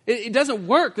 It doesn't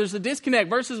work. There's a disconnect.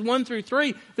 Verses 1 through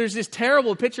 3, there's this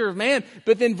terrible picture of man.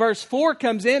 But then verse 4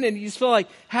 comes in and you just feel like,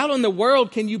 how in the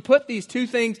world can you put these two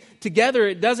things together?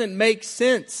 It doesn't make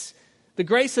sense. The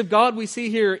grace of God we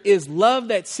see here is love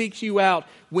that seeks you out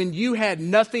when you had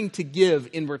nothing to give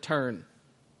in return.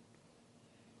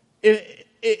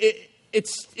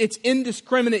 It's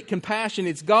indiscriminate compassion.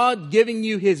 It's God giving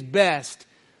you His best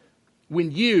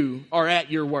when you are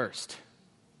at your worst.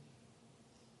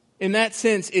 In that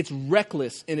sense, it's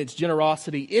reckless in its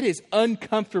generosity. It is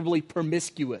uncomfortably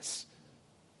promiscuous.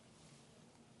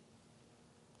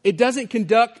 It doesn't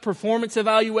conduct performance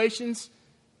evaluations.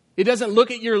 It doesn't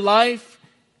look at your life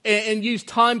and use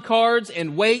time cards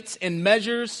and weights and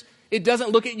measures. It doesn't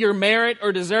look at your merit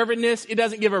or deservedness. It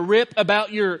doesn't give a rip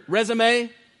about your resume.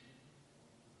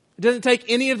 It doesn't take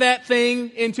any of that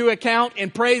thing into account,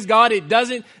 and praise God it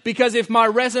doesn't, because if my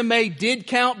resume did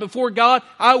count before God,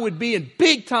 I would be in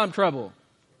big time trouble.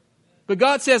 But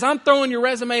God says, I'm throwing your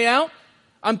resume out.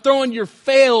 I'm throwing your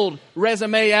failed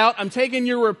resume out. I'm taking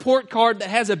your report card that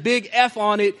has a big F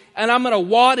on it, and I'm going to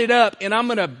wad it up, and I'm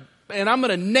going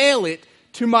to nail it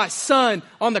to my Son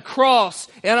on the cross,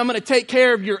 and I'm going to take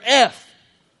care of your F.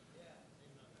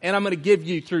 And I'm going to give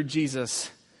you, through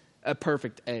Jesus, a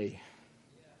perfect A.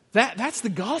 That's the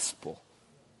gospel.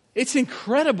 It's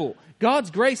incredible.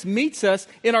 God's grace meets us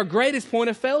in our greatest point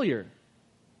of failure.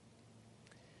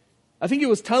 I think it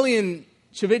was Tullian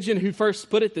Tchividjian who first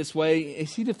put it this way.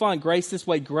 He defined grace this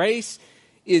way. Grace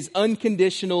is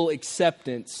unconditional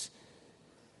acceptance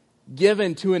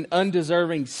given to an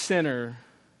undeserving sinner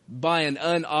by an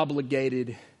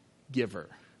unobligated giver.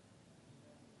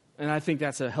 And I think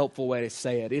that's a helpful way to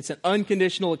say it. It's an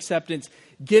unconditional acceptance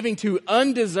giving to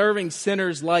undeserving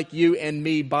sinners like you and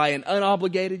me by an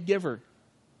unobligated giver.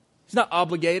 He's not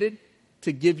obligated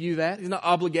to give you that. He's not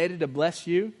obligated to bless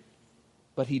you,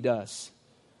 but He does.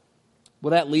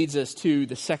 Well, that leads us to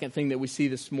the second thing that we see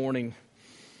this morning,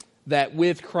 that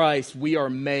with Christ we are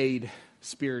made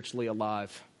spiritually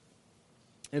alive.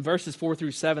 And verses 4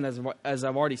 through 7, as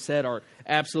I've already said, are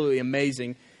absolutely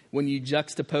amazing. When you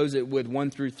juxtapose it with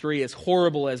 1 through 3, as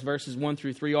horrible as verses 1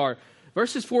 through 3 are,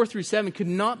 verses 4 through 7 could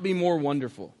not be more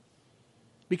wonderful.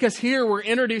 Because here we're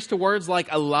introduced to words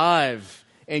like alive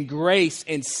and grace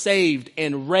and saved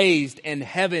and raised and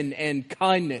heaven and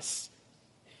kindness.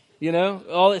 You know,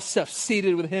 all this stuff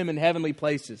seated with Him in heavenly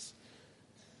places.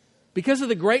 Because of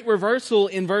the great reversal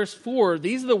in verse 4,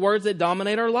 these are the words that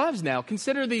dominate our lives now.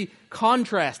 Consider the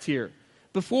contrast here.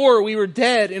 Before we were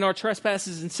dead in our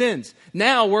trespasses and sins.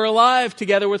 Now we're alive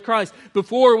together with Christ.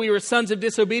 Before we were sons of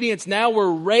disobedience. Now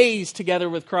we're raised together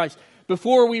with Christ.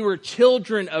 Before we were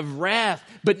children of wrath.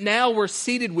 But now we're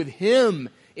seated with Him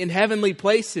in heavenly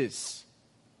places.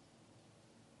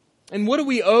 And what do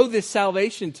we owe this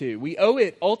salvation to? We owe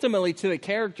it ultimately to the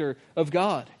character of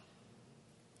God.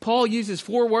 Paul uses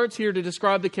 4 words here to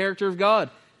describe the character of God.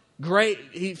 Great.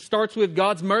 He starts with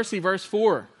God's mercy, verse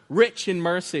 4. Rich in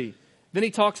mercy. Then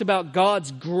he talks about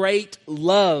God's great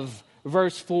love,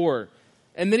 verse 4.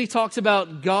 And then he talks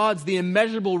about the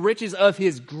immeasurable riches of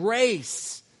His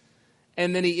grace.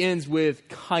 And then he ends with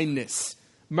kindness,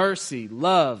 mercy,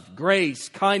 love, grace,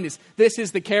 kindness. This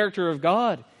is the character of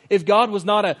God. If God was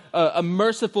not a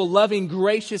merciful, loving,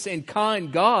 gracious, and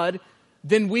kind God,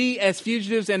 then we as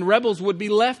fugitives and rebels would be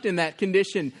left in that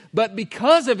condition. But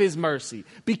because of His mercy,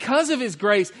 because of His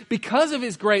grace, because of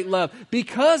His great love,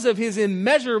 because of His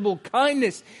immeasurable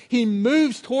kindness, He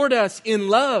moves toward us in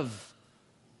love.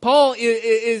 Paul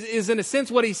is in a sense,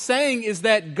 what he's saying is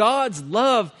that God's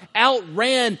love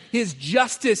outran His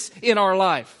justice in our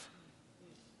life.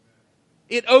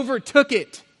 It overtook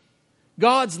it.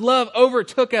 God's love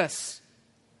overtook us.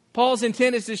 Paul's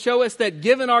intent is to show us that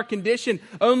given our condition,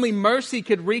 only mercy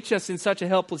could reach us in such a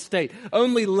helpless state.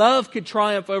 Only love could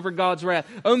triumph over God's wrath.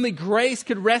 Only grace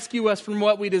could rescue us from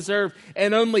what we deserve.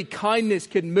 And only kindness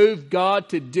could move God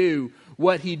to do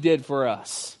what He did for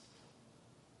us.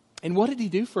 And what did He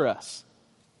do for us?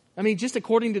 I mean, just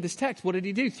according to this text, what did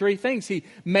He do? 3 things. He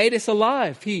made us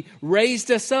alive. He raised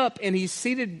us up, and He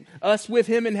seated us with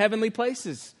Him in heavenly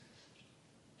places.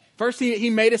 First, He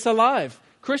made us alive.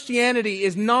 Christianity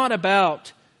is not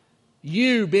about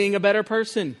you being a better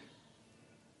person.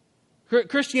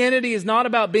 Christianity is not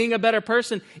about being a better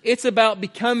person. It's about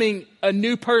becoming a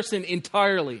new person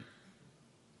entirely.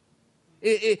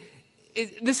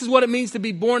 This is what it means to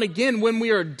be born again. When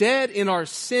we are dead in our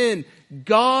sin,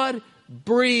 God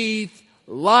breathed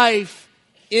life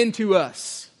into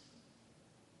us.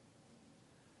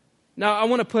 Now, I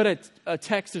want to put a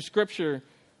text of Scripture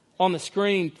on the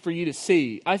screen for you to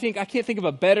see. I can't think of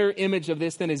a better image of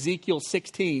this than Ezekiel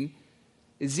 16.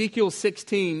 Ezekiel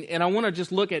 16, and I want to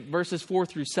just look at verses 4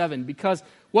 through 7, because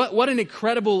what an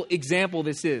incredible example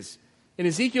this is. In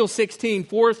Ezekiel 16,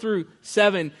 4 through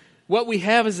 7, what we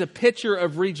have is a picture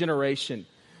of regeneration.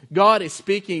 God is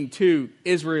speaking to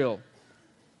Israel.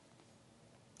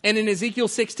 And in Ezekiel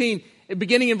 16,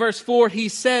 beginning in verse 4, He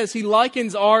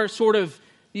likens our sort of,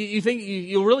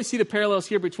 you'll really see the parallels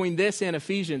here between this and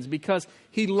Ephesians, because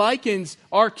He likens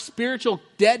our spiritual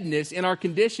deadness and our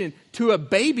condition to a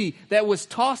baby that was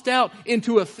tossed out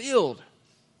into a field.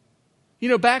 You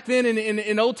know, back then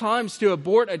in old times, to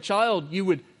abort a child, you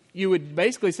would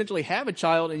basically essentially have a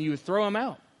child and you would throw him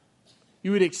out.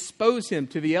 You would expose him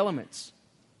to the elements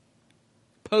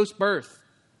post-birth.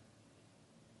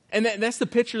 And that's the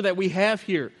picture that we have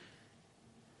here. It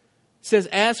says,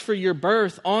 as for your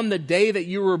birth, on the day that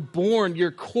you were born, your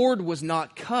cord was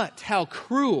not cut. How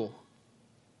cruel.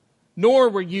 Nor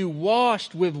were you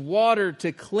washed with water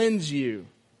to cleanse you.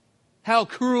 How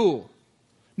cruel.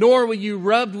 Nor were you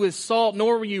rubbed with salt,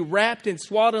 nor were you wrapped in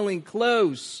swaddling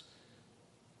clothes.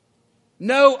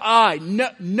 No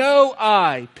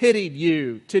eye pitied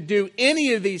you to do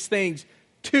any of these things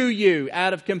to you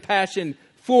out of compassion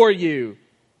for you.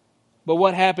 But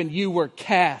what happened? You were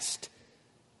cast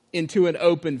into an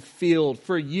open field,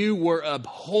 for you were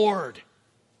abhorred.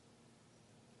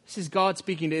 This is God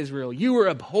speaking to Israel. You were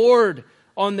abhorred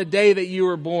on the day that you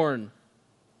were born.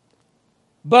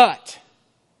 But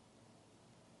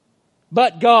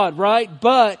God, right?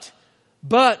 But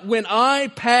when I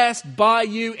passed by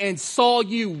you and saw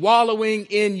you wallowing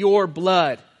in your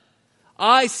blood,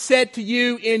 I said to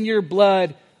you in your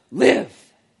blood,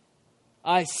 live.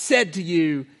 I said to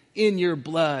you in your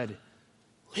blood,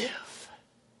 live.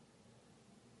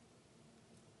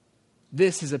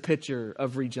 This is a picture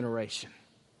of regeneration.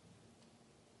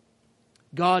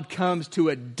 God comes to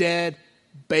a dead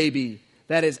baby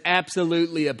that is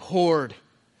absolutely abhorred,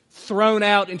 thrown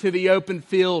out into the open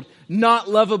field, not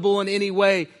lovable in any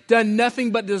way, done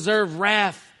nothing but deserve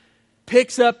wrath,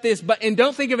 picks up this, and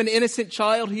don't think of an innocent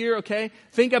child here, okay?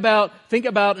 Think about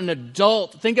an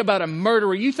adult, think about a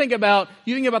murderer. You think about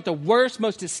the worst,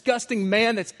 most disgusting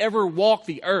man that's ever walked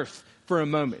the earth for a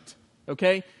moment,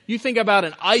 okay? You think about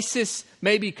an ISIS,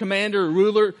 maybe commander or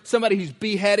ruler, somebody who's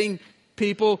beheading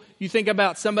people. You think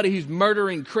about somebody who's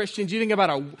murdering Christians. You think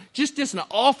about just an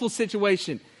awful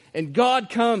situation. And God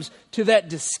comes to that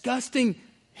disgusting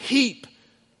heap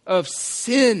of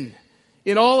sin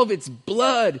in all of its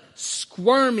blood,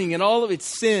 squirming in all of its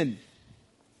sin.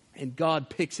 And God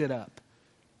picks it up.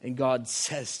 And God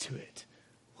says to it,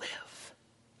 live.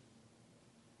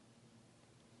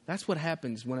 That's what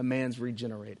happens when a man's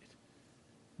regenerated.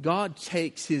 God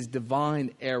takes His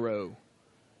divine arrow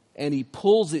and He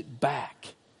pulls it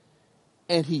back.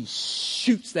 And He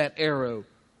shoots that arrow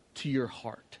to your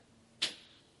heart.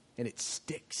 And it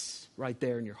sticks right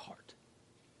there in your heart.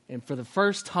 And for the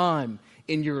first time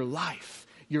in your life.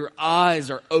 Your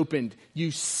eyes are opened.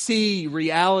 You see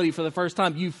reality for the first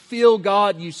time. You feel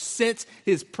God. You sense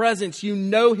His presence. You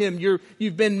know Him.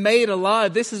 You've been made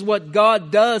alive. This is what God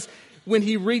does when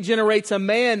He regenerates a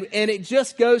man. And it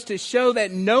just goes to show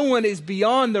that no one is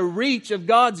beyond the reach of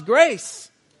God's grace.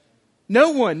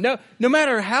 No one. No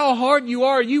matter how hard you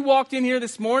are, you walked in here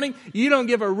this morning, you don't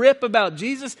give a rip about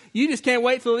Jesus. You just can't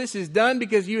wait till this is done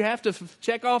because you have to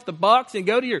check off the box and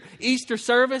go to your Easter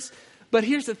service. But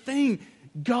here's the thing.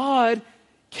 God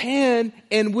can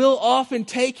and will often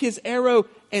take His arrow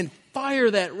and fire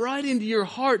that right into your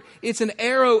heart. It's an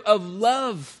arrow of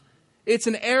love. It's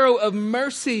an arrow of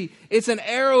mercy. It's an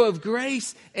arrow of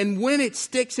grace. And when it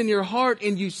sticks in your heart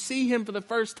and you see Him for the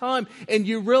first time and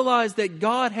you realize that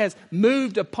God has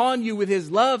moved upon you with His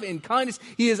love and kindness,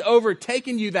 He has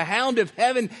overtaken you. The hound of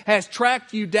heaven has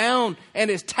tracked you down and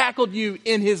has tackled you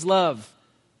in His love.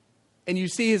 And you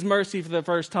see His mercy for the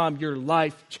first time, your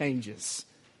life changes.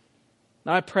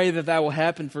 And I pray that will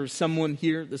happen for someone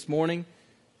here this morning.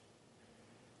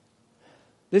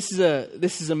 This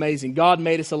is amazing. God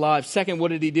made us alive. Second,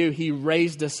 what did He do? He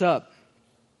raised us up,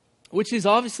 which is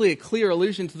obviously a clear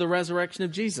allusion to the resurrection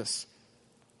of Jesus.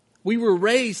 We were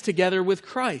raised together with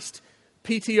Christ.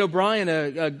 P.T. O'Brien,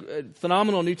 a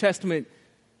phenomenal New Testament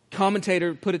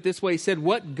commentator, put it this way. He said,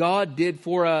 what God did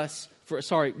for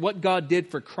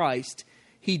Christ,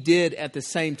 He did at the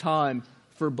same time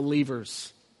for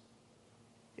believers.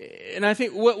 And I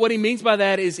think what he means by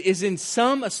that is in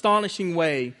some astonishing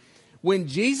way, when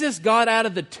Jesus got out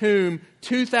of the tomb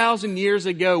 2,000 years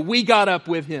ago, we got up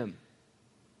with Him.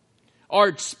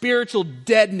 Our spiritual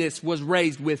deadness was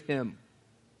raised with Him.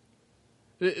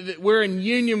 We're in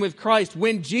union with Christ.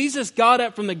 When Jesus got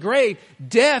up from the grave,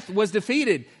 death was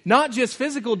defeated. Not just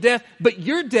physical death, but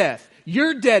your death,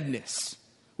 your deadness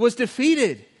was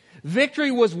defeated. Victory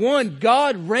was won.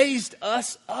 God raised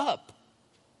us up.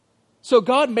 So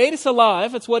God made us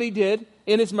alive. That's what He did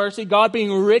in His mercy. God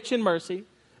being rich in mercy.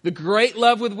 The great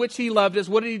love with which He loved us.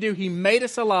 What did He do? He made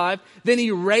us alive. Then He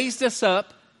raised us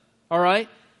up. All right?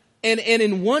 And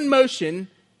in one motion,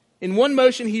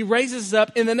 He raises us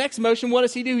up. In the next motion, what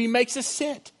does He do? He makes us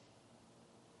sit.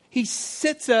 He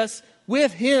sits us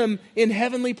with Him in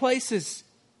heavenly places.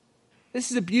 This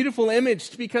is a beautiful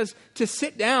image because to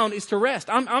sit down is to rest.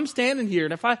 I'm standing here,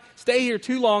 and if I stay here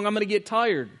too long, I'm going to get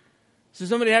tired. So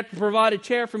somebody has to provide a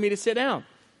chair for me to sit down.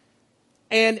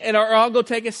 Or I'll go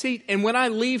take a seat. And when I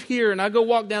leave here and I go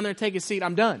walk down there and take a seat,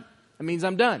 I'm done. That means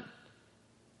I'm done.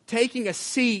 Taking a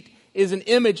seat is an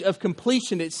image of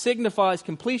completion. It signifies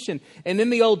completion. And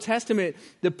in the Old Testament,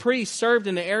 the priest served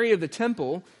in the area of the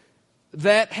temple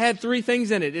that had three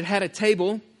things in it. It had a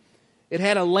table, it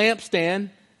had a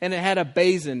lampstand, and it had a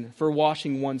basin for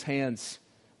washing one's hands.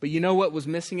 But you know what was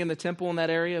missing in the temple, in that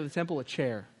area of the temple? A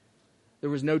chair. There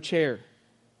was no chair.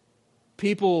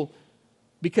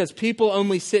 Because people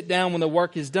only sit down when the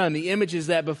work is done. The image is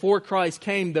that before Christ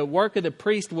came, the work of the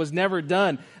priest was never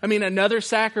done. I mean, another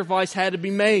sacrifice had to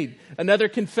be made. Another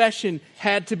confession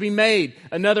had to be made.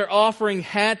 Another offering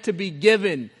had to be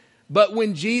given. But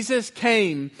when Jesus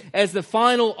came as the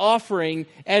final offering,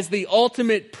 as the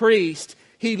ultimate priest,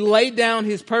 He laid down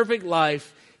His perfect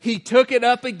life. He took it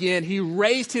up again. He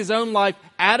raised His own life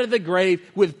out of the grave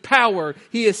with power.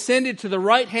 He ascended to the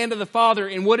right hand of the Father.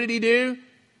 And what did He do?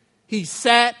 He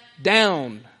sat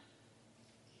down.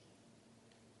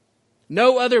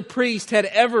 No other priest had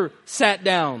ever sat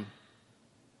down.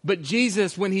 But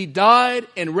Jesus, when He died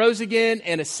and rose again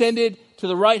and ascended to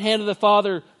the right hand of the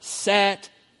Father, sat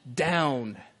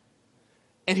down.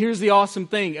 And here's the awesome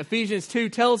thing. Ephesians 2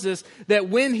 tells us that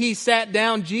when He sat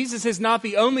down, Jesus is not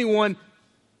the only one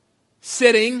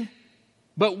sitting,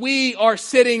 but we are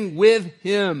sitting with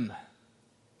Him.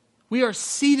 We are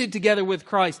seated together with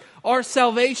Christ. Our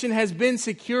salvation has been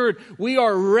secured. We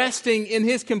are resting in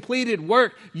His completed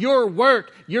work,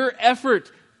 your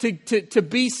effort to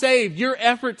be saved, your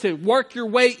effort to work your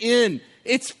way in.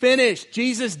 It's finished.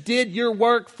 Jesus did your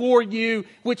work for you,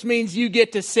 which means you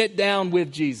get to sit down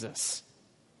with Jesus.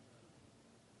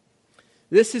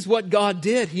 This is what God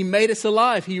did. He made us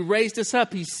alive. He raised us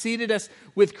up. He seated us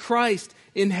with Christ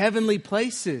in heavenly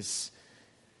places.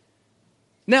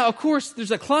 Now, of course,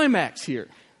 there's a climax here.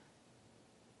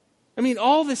 I mean,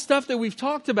 all this stuff that we've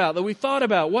talked about, that we've thought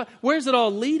about, where's it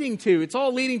all leading to? It's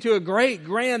all leading to a great,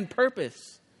 grand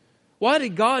purpose. Why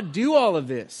did God do all of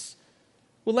this?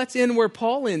 Well, let's end where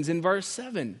Paul ends in verse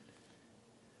 7.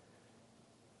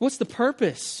 What's the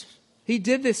purpose? He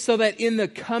did this so that in the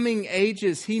coming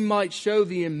ages He might show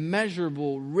the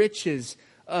immeasurable riches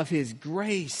of His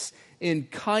grace and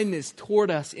kindness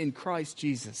toward us in Christ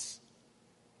Jesus.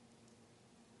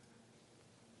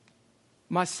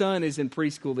 My son is in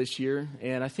preschool this year,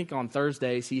 and I think on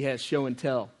Thursdays he has show and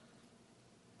tell.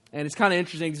 And it's kind of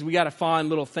interesting because we got to find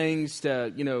little things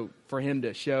to, for him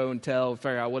to show and tell,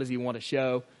 figure out what does he want to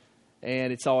show.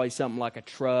 And it's always something like a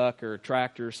truck or a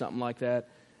tractor or something like that.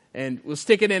 And we'll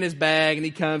stick it in his bag, and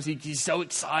he comes. He's so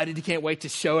excited. He can't wait to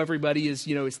show everybody his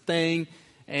thing.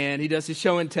 And he does his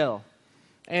show and tell.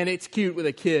 And it's cute with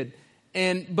a kid.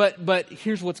 But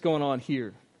here's what's going on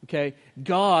here. Okay,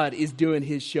 God is doing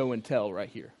his show and tell right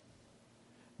here.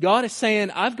 God is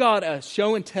saying, I've got a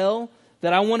show and tell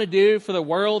that I want to do for the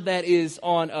world that is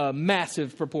on a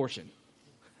massive proportion.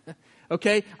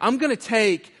 Okay, I'm going to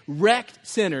take wrecked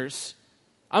sinners.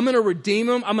 I'm going to redeem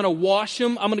them. I'm going to wash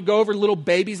them. I'm going to go over little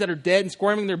babies that are dead and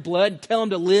squirming their blood and tell them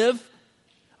to live.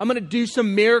 I'm going to do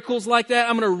some miracles like that.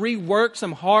 I'm going to rework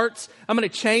some hearts. I'm going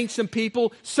to change some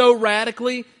people so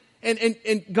radically.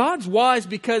 And God's wise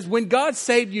because when God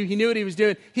saved you, he knew what he was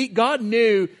doing. God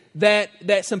knew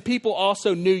that some people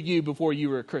also knew you before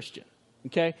you were a Christian.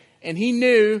 Okay? And he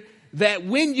knew that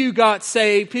when you got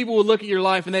saved, people would look at your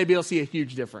life and they'd be able to see a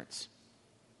huge difference.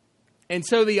 And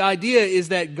so the idea is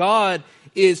that God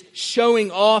is showing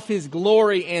off his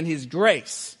glory and his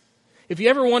grace. If you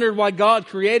ever wondered why God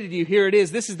created you, here it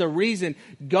is. This is the reason.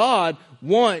 God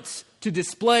wants to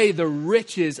display the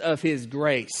riches of his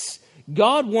grace.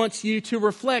 God wants you to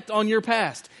reflect on your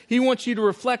past. He wants you to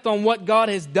reflect on what God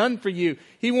has done for you.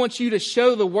 He wants you to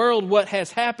show the world what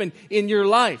has happened in your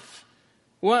life.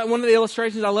 One of the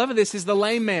illustrations I love of this is the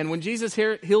lame man. When Jesus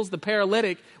heals the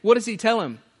paralytic, what does he tell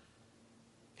him?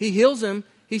 He heals him.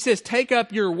 He says, take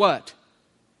up your what?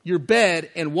 Your bed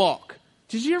and walk.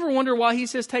 Did you ever wonder why he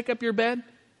says take up your bed?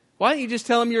 Why don't you just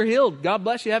tell him you're healed? God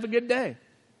bless you. Have a good day.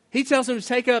 He tells him to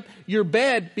take up your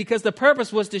bed because the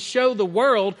purpose was to show the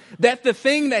world that the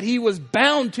thing that he was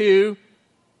bound to,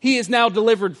 he is now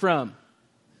delivered from.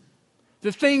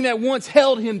 The thing that once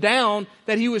held him down,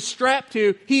 that he was strapped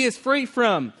to, he is free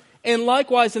from. And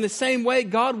likewise, in the same way,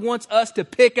 God wants us to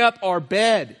pick up our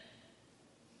bed.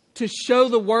 To show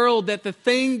the world that the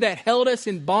thing that held us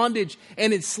in bondage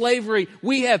and in slavery,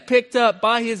 we have picked up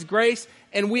by his grace.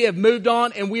 And we have moved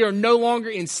on, and we are no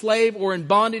longer enslaved or in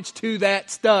bondage to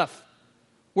that stuff.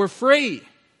 We're free.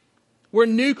 We're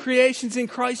new creations in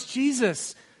Christ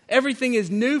Jesus. Everything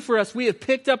is new for us. We have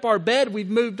picked up our bed. We've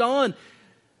moved on.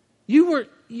 You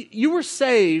were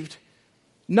saved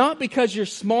not because you're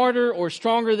smarter or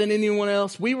stronger than anyone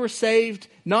else. We were saved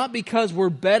not because we're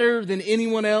better than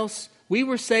anyone else. We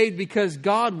were saved because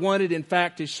God wanted, in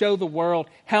fact, to show the world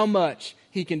how much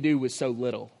he can do with so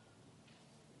little.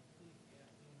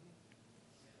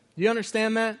 Do you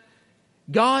understand that?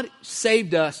 God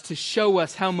saved us to show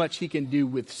us how much he can do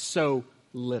with so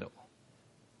little.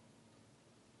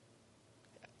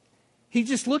 He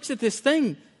just looks at this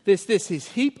thing, this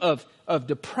heap of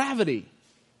depravity.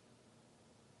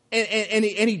 And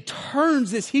he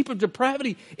turns this heap of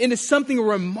depravity into something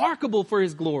remarkable for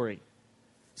his glory.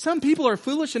 Some people are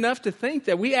foolish enough to think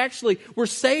that we actually were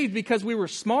saved because we were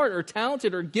smart or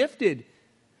talented or gifted.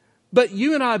 But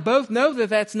you and I both know that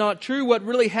that's not true. What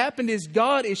really happened is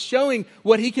God is showing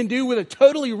what he can do with a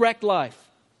totally wrecked life.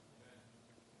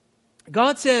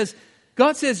 God says,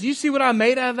 you see what I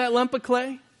made out of that lump of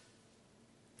clay?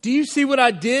 Do you see what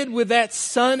I did with that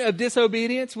son of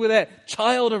disobedience, with that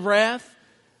child of wrath?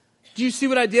 Do you see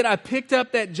what I did? I picked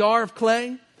up that jar of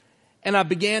clay and I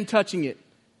began touching it.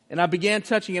 And I began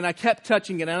touching it, and I kept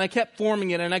touching it, and I kept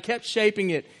forming it, and I kept shaping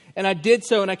it. And I did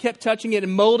so, and I kept touching it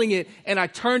and molding it, and I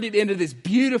turned it into this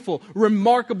beautiful,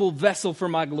 remarkable vessel for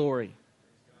my glory.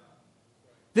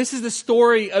 This is the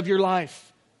story of your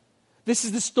life. This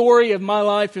is the story of my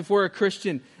life if we're a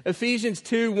Christian. Ephesians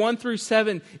 2, 1 through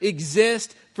 7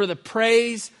 exist for the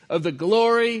praise of the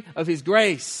glory of his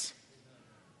grace.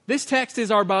 This text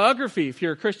is our biography if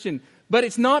you're a Christian. But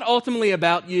it's not ultimately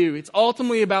about you. It's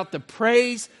ultimately about the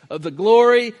praise of the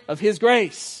glory of his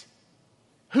grace.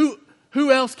 Who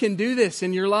else can do this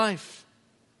in your life?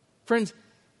 Friends,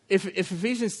 if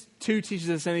Ephesians 2 teaches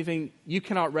us anything, you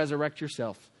cannot resurrect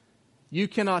yourself. You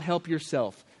cannot help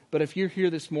yourself. But if you're here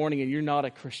this morning and you're not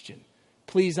a Christian,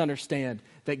 please understand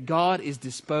that God is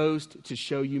disposed to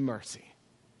show you mercy.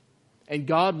 And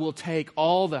God will take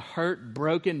all the hurt,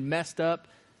 broken, messed up,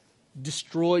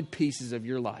 destroyed pieces of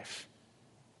your life.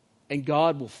 And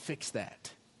God will fix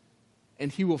that.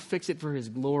 And he will fix it for his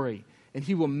glory. And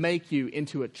he will make you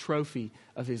into a trophy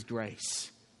of his grace.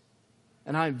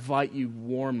 And I invite you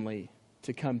warmly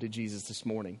to come to Jesus this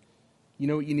morning. You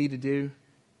know what you need to do?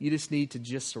 You just need to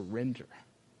just surrender.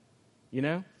 You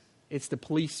know? It's the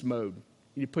police mode.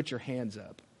 You put your hands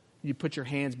up. You put your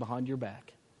hands behind your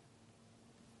back.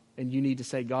 And you need to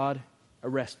say, God,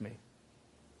 arrest me.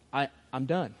 I'm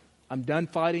done. I'm done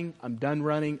fighting. I'm done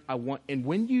running. And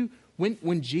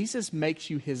when Jesus makes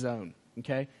you his own,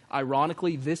 okay?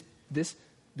 Ironically, this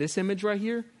image right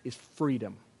here is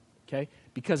freedom, okay?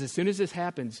 Because as soon as this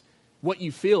happens, what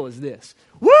you feel is this.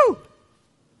 Woo!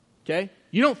 Okay?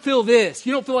 You don't feel this.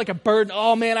 You don't feel like a burden.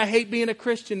 Oh, man, I hate being a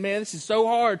Christian, man. This is so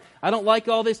hard. I don't like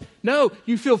all this. No,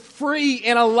 you feel free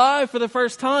and alive for the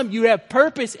first time. You have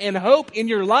purpose and hope in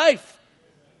your life.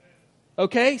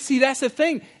 Okay? See, that's the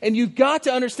thing. And you've got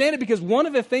to understand it, because one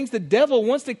of the things the devil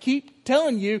wants to keep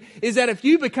telling you is that if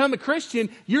you become a Christian,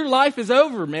 your life is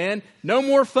over, man. No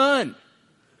more fun.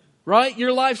 Right?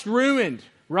 Your life's ruined.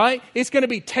 Right? It's going to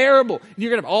be terrible. You're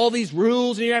going to have all these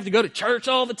rules and you're going to have to go to church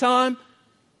all the time.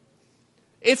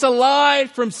 It's a lie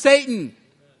from Satan.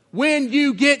 When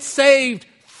you get saved,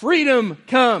 freedom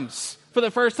comes for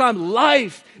the first time.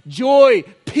 Life, joy,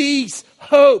 peace,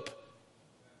 hope,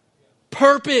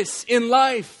 purpose in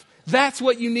life. That's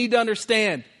what you need to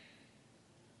understand.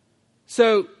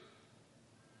 So,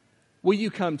 will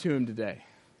you come to him today?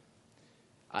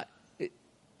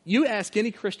 You ask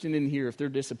any Christian in here if they're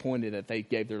disappointed that they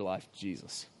gave their life to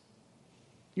Jesus.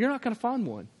 You're not going to find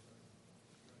one.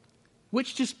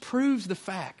 Which just proves the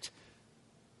fact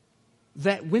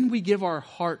that when we give our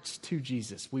hearts to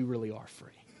Jesus, we really are free.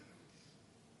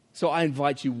 So I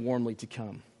invite you warmly to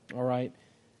come, all right?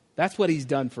 That's what he's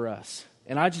done for us.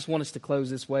 And I just want us to close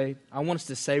this way. I want us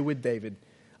to say with David,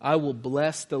 I will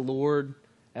bless the Lord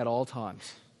at all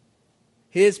times.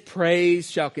 His praise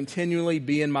shall continually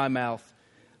be in my mouth.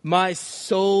 My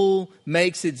soul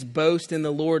makes its boast in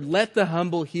the Lord. Let the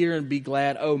humble hear and be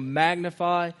glad. Oh,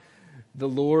 magnify the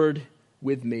Lord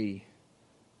with me,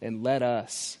 and let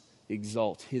us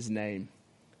exalt his name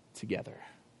together.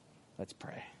 Let's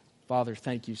pray. Father,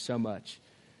 thank you so much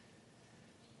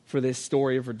for this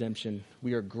story of redemption.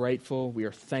 We are grateful. We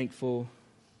are thankful.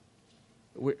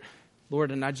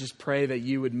 Lord, and I just pray that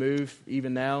you would move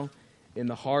even now in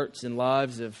the hearts and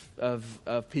lives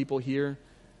of people here,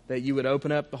 that you would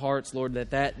open up the hearts, Lord,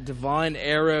 that divine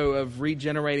arrow of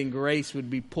regenerating grace would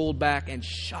be pulled back and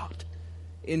shot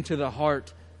into the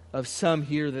heart of some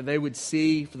here, that they would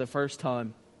see for the first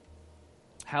time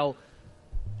how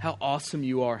awesome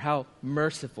you are, how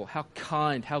merciful, how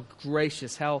kind, how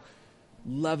gracious, how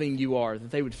loving you are, that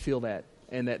they would feel that,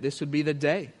 and that this would be the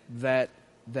day that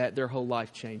their whole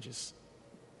life changes.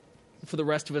 For the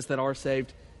rest of us that are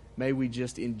saved, may we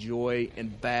just enjoy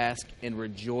and bask and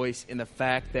rejoice in the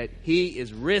fact that he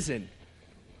is risen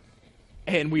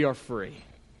and we are free.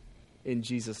 In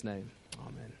Jesus' name,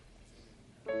 amen.